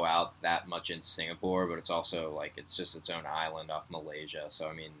like go out that much in Singapore, but it's also like it's just its own island off Malaysia. So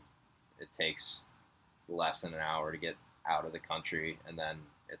I mean, it takes less than an hour to get out of the country, and then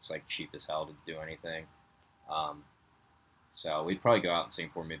it's like cheap as hell to do anything. So we'd probably go out in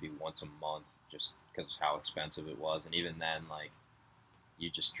Singapore maybe once a month, just because of how expensive it was. And even then, like, you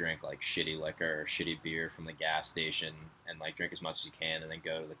just drink like shitty liquor or shitty beer from the gas station, and like drink as much as you can, and then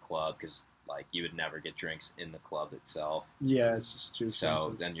go to the club, because like you would never get drinks in the club itself. Yeah, it's just too expensive.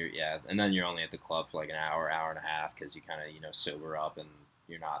 So then you're only at the club for like an hour and a half, because you kind of sober up, and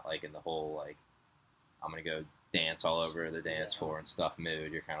you're not like in the whole like I'm gonna go dance all over the dance floor and stuff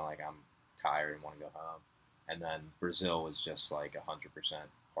mood. You're kind of like, I'm tired and want to go home. And then Brazil was just like 100%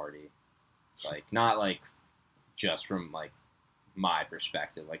 party, like not like just from like my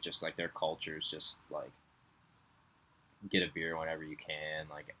perspective, like just like their culture is just like get a beer whenever you can.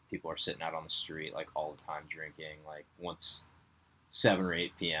 Like people are sitting out on the street like all the time drinking. Like once 7 or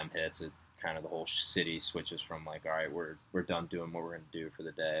 8 p.m. hits, it kind of the whole city switches from like, all right, we're done doing what we're gonna do for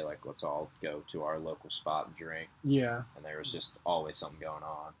the day. Like let's all go to our local spot and drink. Yeah. And there was just always something going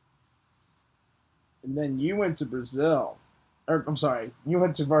on. And then you went to Brazil. Or, I'm sorry, you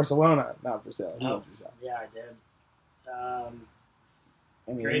went to Barcelona, not Brazil. You went to Brazil. Yeah, I did.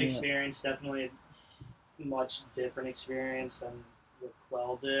 Great experience, definitely a much different experience than what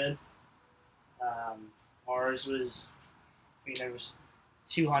Quehl did. Ours was, there was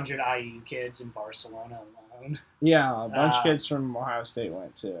 200 IU kids in Barcelona alone. Yeah, a bunch of kids from Ohio State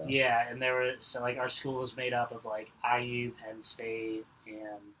went too. Yeah, and our school was made up of like IU, Penn State,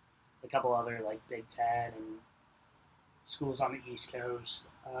 and a couple other like Big Ten and schools on the East Coast.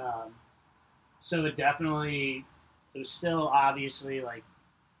 So it was still obviously like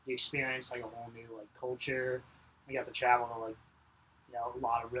you experienced like a whole new like culture. We got to travel to like a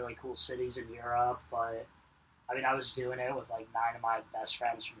lot of really cool cities in Europe, but I was doing it with like 9 of my best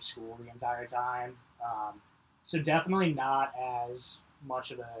friends from school the entire time. So definitely not as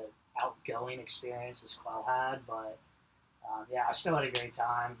much of an outgoing experience as Quehl had, but I still had a great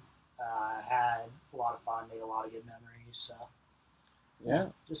time. Had a lot of fun, made a lot of good memories. So yeah,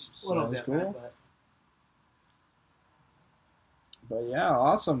 just a little different, cool. But yeah,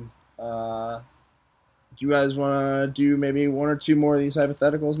 awesome. Do you guys want to do maybe 1 or 2 more of these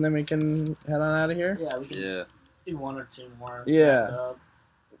hypotheticals, and then we can head on out of here? Yeah, we can do 1 or 2 more. Yeah.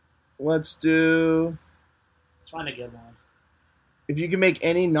 Let's find a good one. If you could make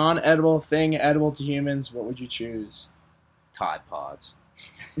any non-edible thing edible to humans, what would you choose? Tide Pods.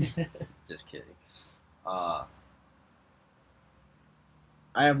 Just kidding. I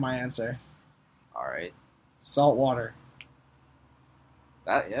have my answer. All right. Salt water.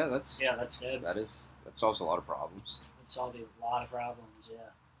 That's good. That solves a lot of problems. It solved a lot of problems.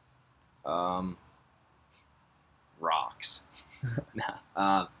 Yeah. Rocks.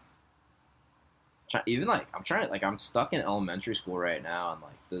 Nah. I'm stuck in elementary school right now, and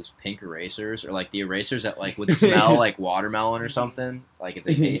like those pink erasers, or like the erasers that like would smell like watermelon or something. Like if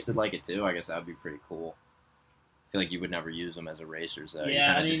they tasted like it too, I guess that would be pretty cool. I feel like you would never use them as erasers though. Yeah,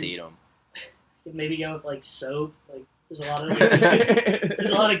 you kind of just eat them. Maybe go with like soap. Like there's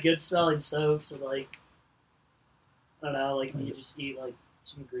a lot of good smelling soaps, and like I don't know, like you just eat like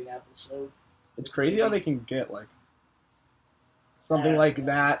some green apple soap. It's crazy how they can get like something like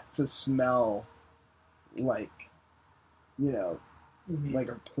that to smell like, you know, like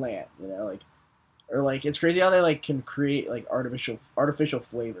a plant, you know, like, or like it's crazy how they like can create like artificial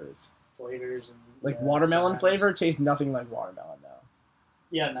flavors. Flavors and Like watermelon flavor tastes nothing like watermelon though.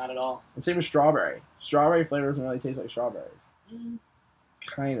 Yeah, not at all. And same with strawberry. Strawberry flavor doesn't really taste like strawberries. Mm.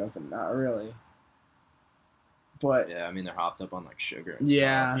 Kind of, but not really. But Yeah, I mean they're hopped up on like sugar. And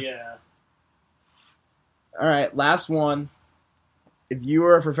yeah. Yeah. All right, last one. If you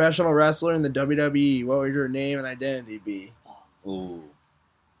were a professional wrestler in the WWE, what would your name and identity be? Ooh.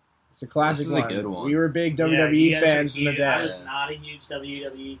 It's a classic This is a one. good one. We were big Yeah, WWE you guys are fans in the huge. day. I was not a huge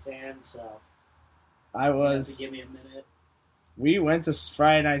WWE fan, so I you have was. to give me a minute. We went to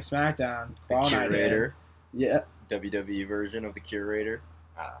Friday Night SmackDown. The Quehl and I did. Curator. Yeah. WWE version of the Curator.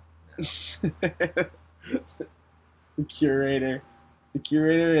 No. The Curator. The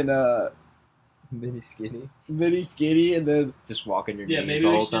Curator and Mini skinny. Vinny Skinny, and then Just walking your Yeah, knees maybe the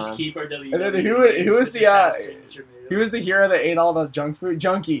we whole should just time. keep our WWE. And then who names, was which the, is our signature move. he was the hero that ate all the junk food.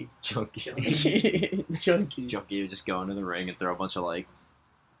 Junkie. Junkie. Junkie. Junkie would just go into the ring and throw a bunch of like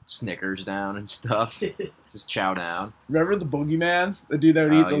Snickers down and stuff. Just chow down. Remember the Boogeyman? The dude that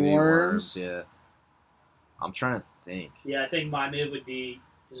would eat Oh, the you worms? Yeah. I'm trying to think. Yeah, I think my move would be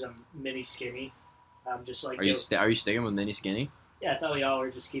because I'm mini skinny. I'm just like. Are you sticking with mini skinny? Yeah, I thought we all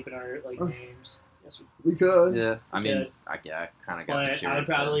were just keeping our like names. Yes, We could. Yeah. I mean, Good. I kind of got the but Curator. I would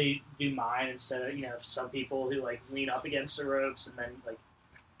probably do mine instead of some people who like lean up against the ropes and then like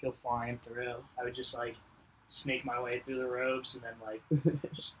go flying through. I would just like snake my way through the ropes and then like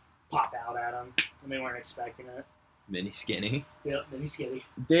just pop out at them when they weren't expecting it. Mini skinny. Yep, mini skinny.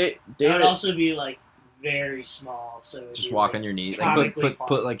 I David. would also be like very small, so it'd Just be, walk like, on your knees. Like, comically put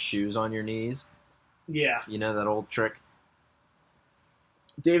funny. like shoes on your knees. Yeah. You know that old trick?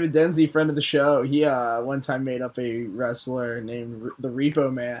 David Denzi, friend of the show, he one time made up a wrestler named the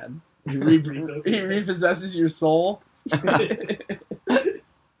Repo Man. He repossesses your soul.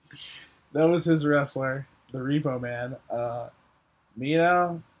 That was his wrestler, the Repo Man.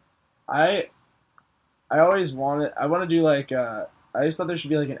 I always wanted. I want to do like. I just thought there should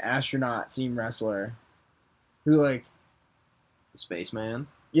be like an astronaut themed wrestler, who like, The spaceman.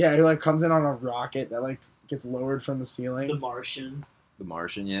 yeah, who like comes in on a rocket that like gets lowered from the ceiling. The Martian. The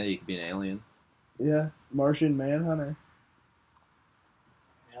Martian. Yeah, you could be an alien. Yeah, Martian Manhunter.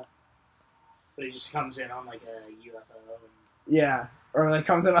 But he just comes in on like a UFO. Yeah, or like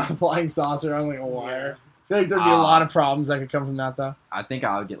comes in on a flying saucer on like a And, wire. I feel like there'd be a lot of problems that could come from that though. I think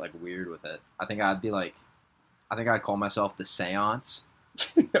I would get like weird with it. I think I'd call myself the Seance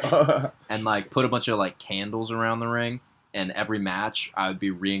and like put a bunch of like candles around the ring. And every match, I would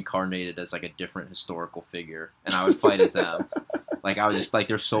be reincarnated as like a different historical figure, and I would fight as them. Like I would just like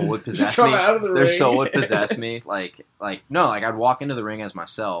their soul would possess me. Their soul would possess me. Like I'd walk into the ring as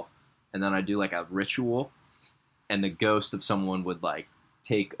myself, and then I'd do like a ritual, and the ghost of someone would like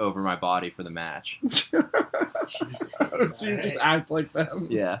take over my body for the match. So you just act like them.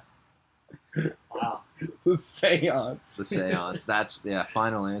 Yeah, wow. The Seance. the Seance. That's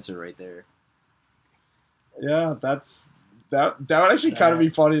final answer right there. Yeah, that would actually kind of be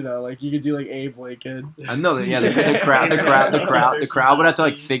funny though. Like you could do like Abe Lincoln. I know that. Yeah, the crowd would have to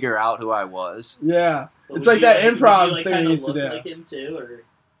like figure out who I was. Yeah, But it's would like that you, improv would you, like, thing kinda we used to look do. like him too, or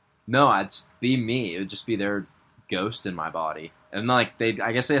No, I'd be me. It would just be their ghost in my body, and like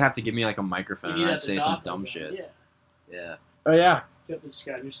I guess they'd have to give me like a microphone, you'd and have I'd to say some talk to dumb him. shit. Yeah, Yeah, Oh yeah, you have to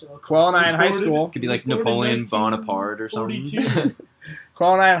describe yourself. Quell and I in high school. could be like He was born in Napoleon Bonaparte or something. 1942.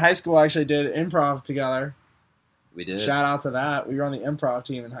 Quell and I in high school actually did improv together. We did. Shout out to that. We were on the improv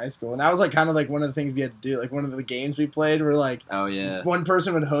team in high school, and that was like kind of like one of the things we had to do. Like one of the games we played, where like Oh yeah. one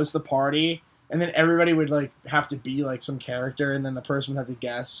person would host the party, and then everybody would like have to be like some character, and then the person would have to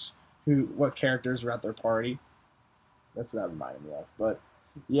guess what characters were at their party. That's what that reminded me of. But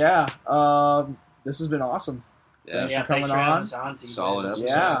yeah, this has been awesome. Yeah. Thanks for coming having on. us on, T-Boy. Solid This was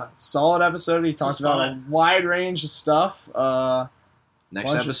episode. Yeah, solid episode. We talked was about a fun. wide range of stuff.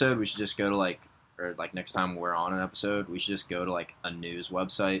 Next Bunch of- episode, we should just go to like next time we're on an episode, we should just go to like a news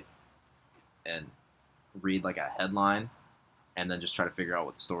website and read like a headline, and then just try to figure out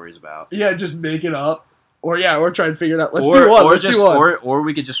what the story's about. Yeah, just make it up. Or try and figure it out. Let's or, do one. Or Let's just, do one. Or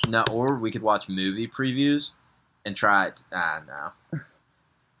we could just or we could watch movie previews and try it. No.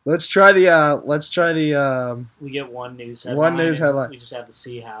 Let's try the. We get one news headline. One news and headline. We just have to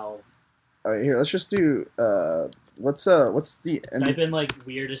see how. All right, here. Let's just do. What's the? Type in like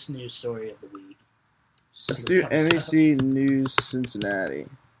weirdest news story of the week. Just Let's see do what comes up. NBC News Cincinnati.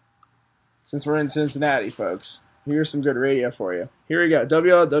 Since we're in Cincinnati, folks, here's some good radio for you. Here we go.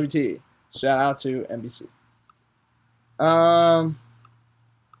 WLWT. Shout out to NBC.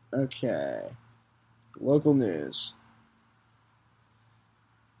 Okay. Local news.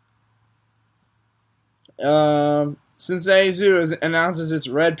 Cincinnati Zoo announces its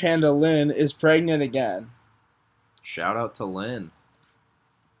red panda Lynn is pregnant again. Shout out to Lynn.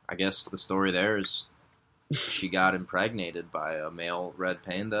 I guess the story there is she got impregnated by a male red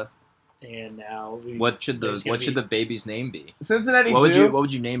panda. And now What should the baby's name be? Cincinnati What Zoo.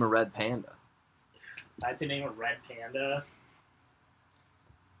 would you name a red panda? I have to name a red panda.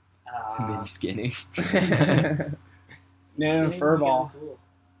 Mini skinny. Name a furball. Cool.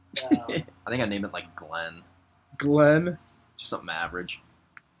 I think I name it like Glenn. Glenn. Just something average.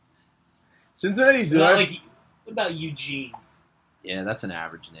 Cincinnati Zoo. what about Eugene? Yeah, that's an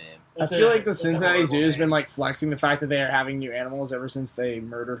average name. I feel like the that's a Cincinnati Zoo horrible has name. been like flexing the fact that they are having new animals ever since they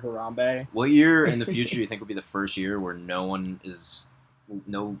murdered Harambe. What year in the future do you think will be the first year where no longer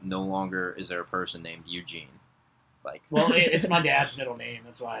is there a person named Eugene? Like, Well, it's my dad's middle name.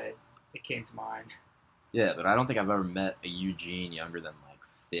 That's why it came to mind. yeah, but I don't think I've ever met a Eugene younger than like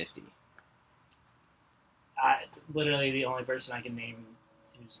 50. Literally, the only person I can name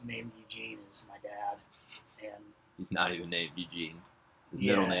who's named Eugene is my dad. And He's not even named Eugene. His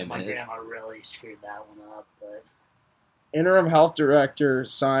yeah, middle name my is. grandma really screwed that one up. But Interim health director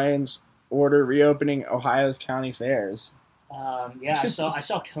signs order reopening Ohio's county fairs. yeah, I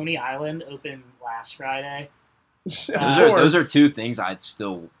saw Coney Island open last Friday. Those are two things I'd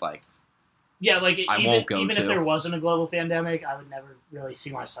still like. Yeah, like even to. if there wasn't a global pandemic, I would never really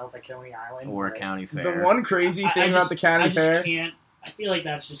see myself at Coney Island Or a but county fair. The one crazy thing about the I county just fair. can't. I feel like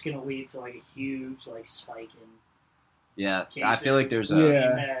that's just going to lead to like a huge like spike in Yeah, cases. I feel like there's a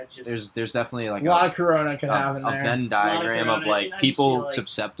Yeah. there's definitely like A lot of corona could happen a there. Venn diagram corona, of like and I just people feel like-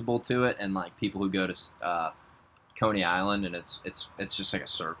 susceptible to it and like people who go to Coney Island, and it's just like a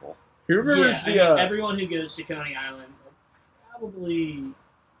circle. Who remembers I the? mean, everyone who goes to Coney Island probably.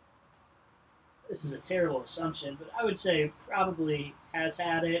 This is a terrible assumption, but I would say probably has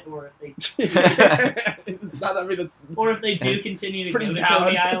had it, or if they It's not. I mean, it's or if they do continue to go pretty to valid.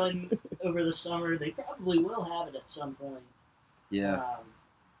 Coney Island over the summer, they probably will have it at some point. Yeah,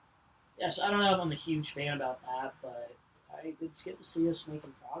 So I don't know if I'm a huge fan about that, but it's good to see us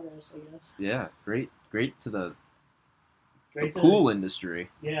making progress, I guess. yeah, great to the Great to pool industry,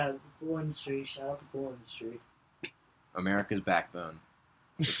 Yeah, the pool industry. Shout out the pool industry. America's backbone,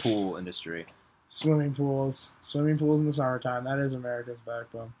 the pool industry. swimming pools in the summertime. That is America's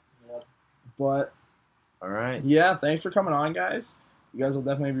backbone. Yep. But All right, yeah, thanks for coming on, guys. You guys will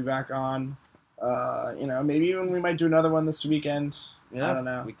definitely be back on. Maybe even we might do another one this weekend. yeah, I don't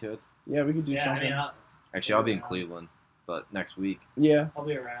know. we could. Yeah, we could do Yeah, something. Actually, I'll be in Cleveland, but next week. Yeah, I'll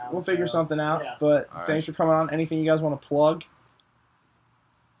be around. we'll figure so, something out. yeah. But All right. thanks for coming on. Anything you guys want to plug?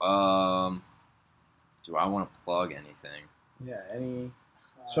 Do I want to plug anything? Yeah, any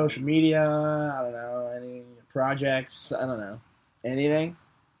social media? I don't know. Any projects? I don't know. Anything?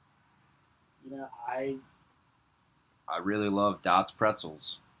 I I really love Dots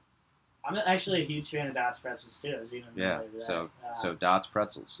Pretzels. I'm actually a huge fan of Dots Pretzels too. I was even Yeah, related to that. so Dots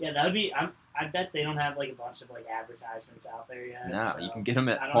Pretzels. Yeah, that would be. I bet they don't have like a bunch of like advertisements out there yet. No, so you can get them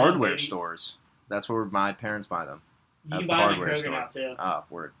at I don't know, hardware maybe- stores. That's where my parents buy them. You at can the buy them at hardware Kroger store. now too. Oh,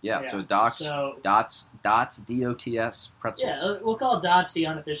 word. Yeah, Yeah, so so- Dots, DOTS Pretzels. Yeah, we'll call Dots the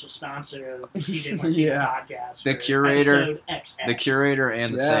unofficial sponsor of the TJ Martino Yeah. podcast. The for curator- episode XX. The curator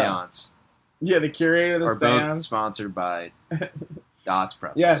and the Yeah. seance Yeah, the curator of the are both stands. sponsored by Dots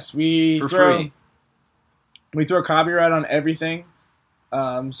Pretzels. Yes, we For throw free. we throw copyright on everything,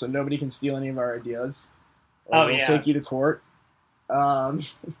 so nobody can steal any of our ideas. Or Oh, we'll yeah. take you to court.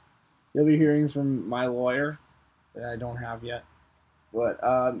 You'll be hearing from my lawyer that I don't have yet. But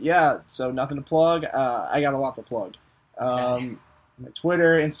so nothing to plug. I got a lot to plug. My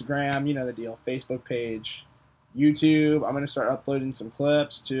Twitter, Instagram, you know the deal. Facebook page, YouTube. I'm gonna start uploading some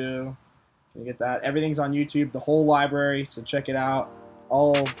clips too. Can you get that? Everything's on YouTube, the whole library. So check it out.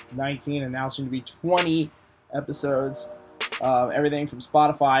 All 19 and now soon to be 20 episodes. Everything from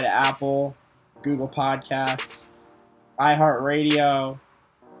Spotify to Apple, Google Podcasts, iHeartRadio,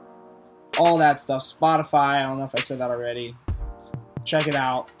 all that stuff. Spotify. I don't know if I said that already. Check it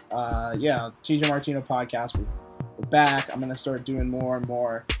out. TJ Martino podcast. We're back. I'm gonna start doing more and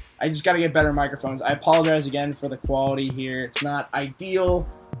more. I just got to get better microphones. I apologize again for the quality here. It's not ideal,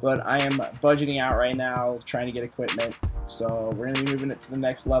 but I am budgeting out right now, trying to get equipment. So we're going to be moving it to the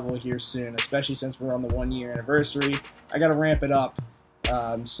next level here soon, especially since we're on the 1-year anniversary. I got to ramp it up.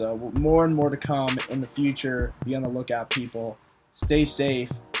 So more and more to come in the future. Be on the lookout, people. Stay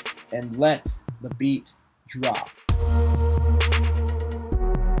safe and let the beat drop.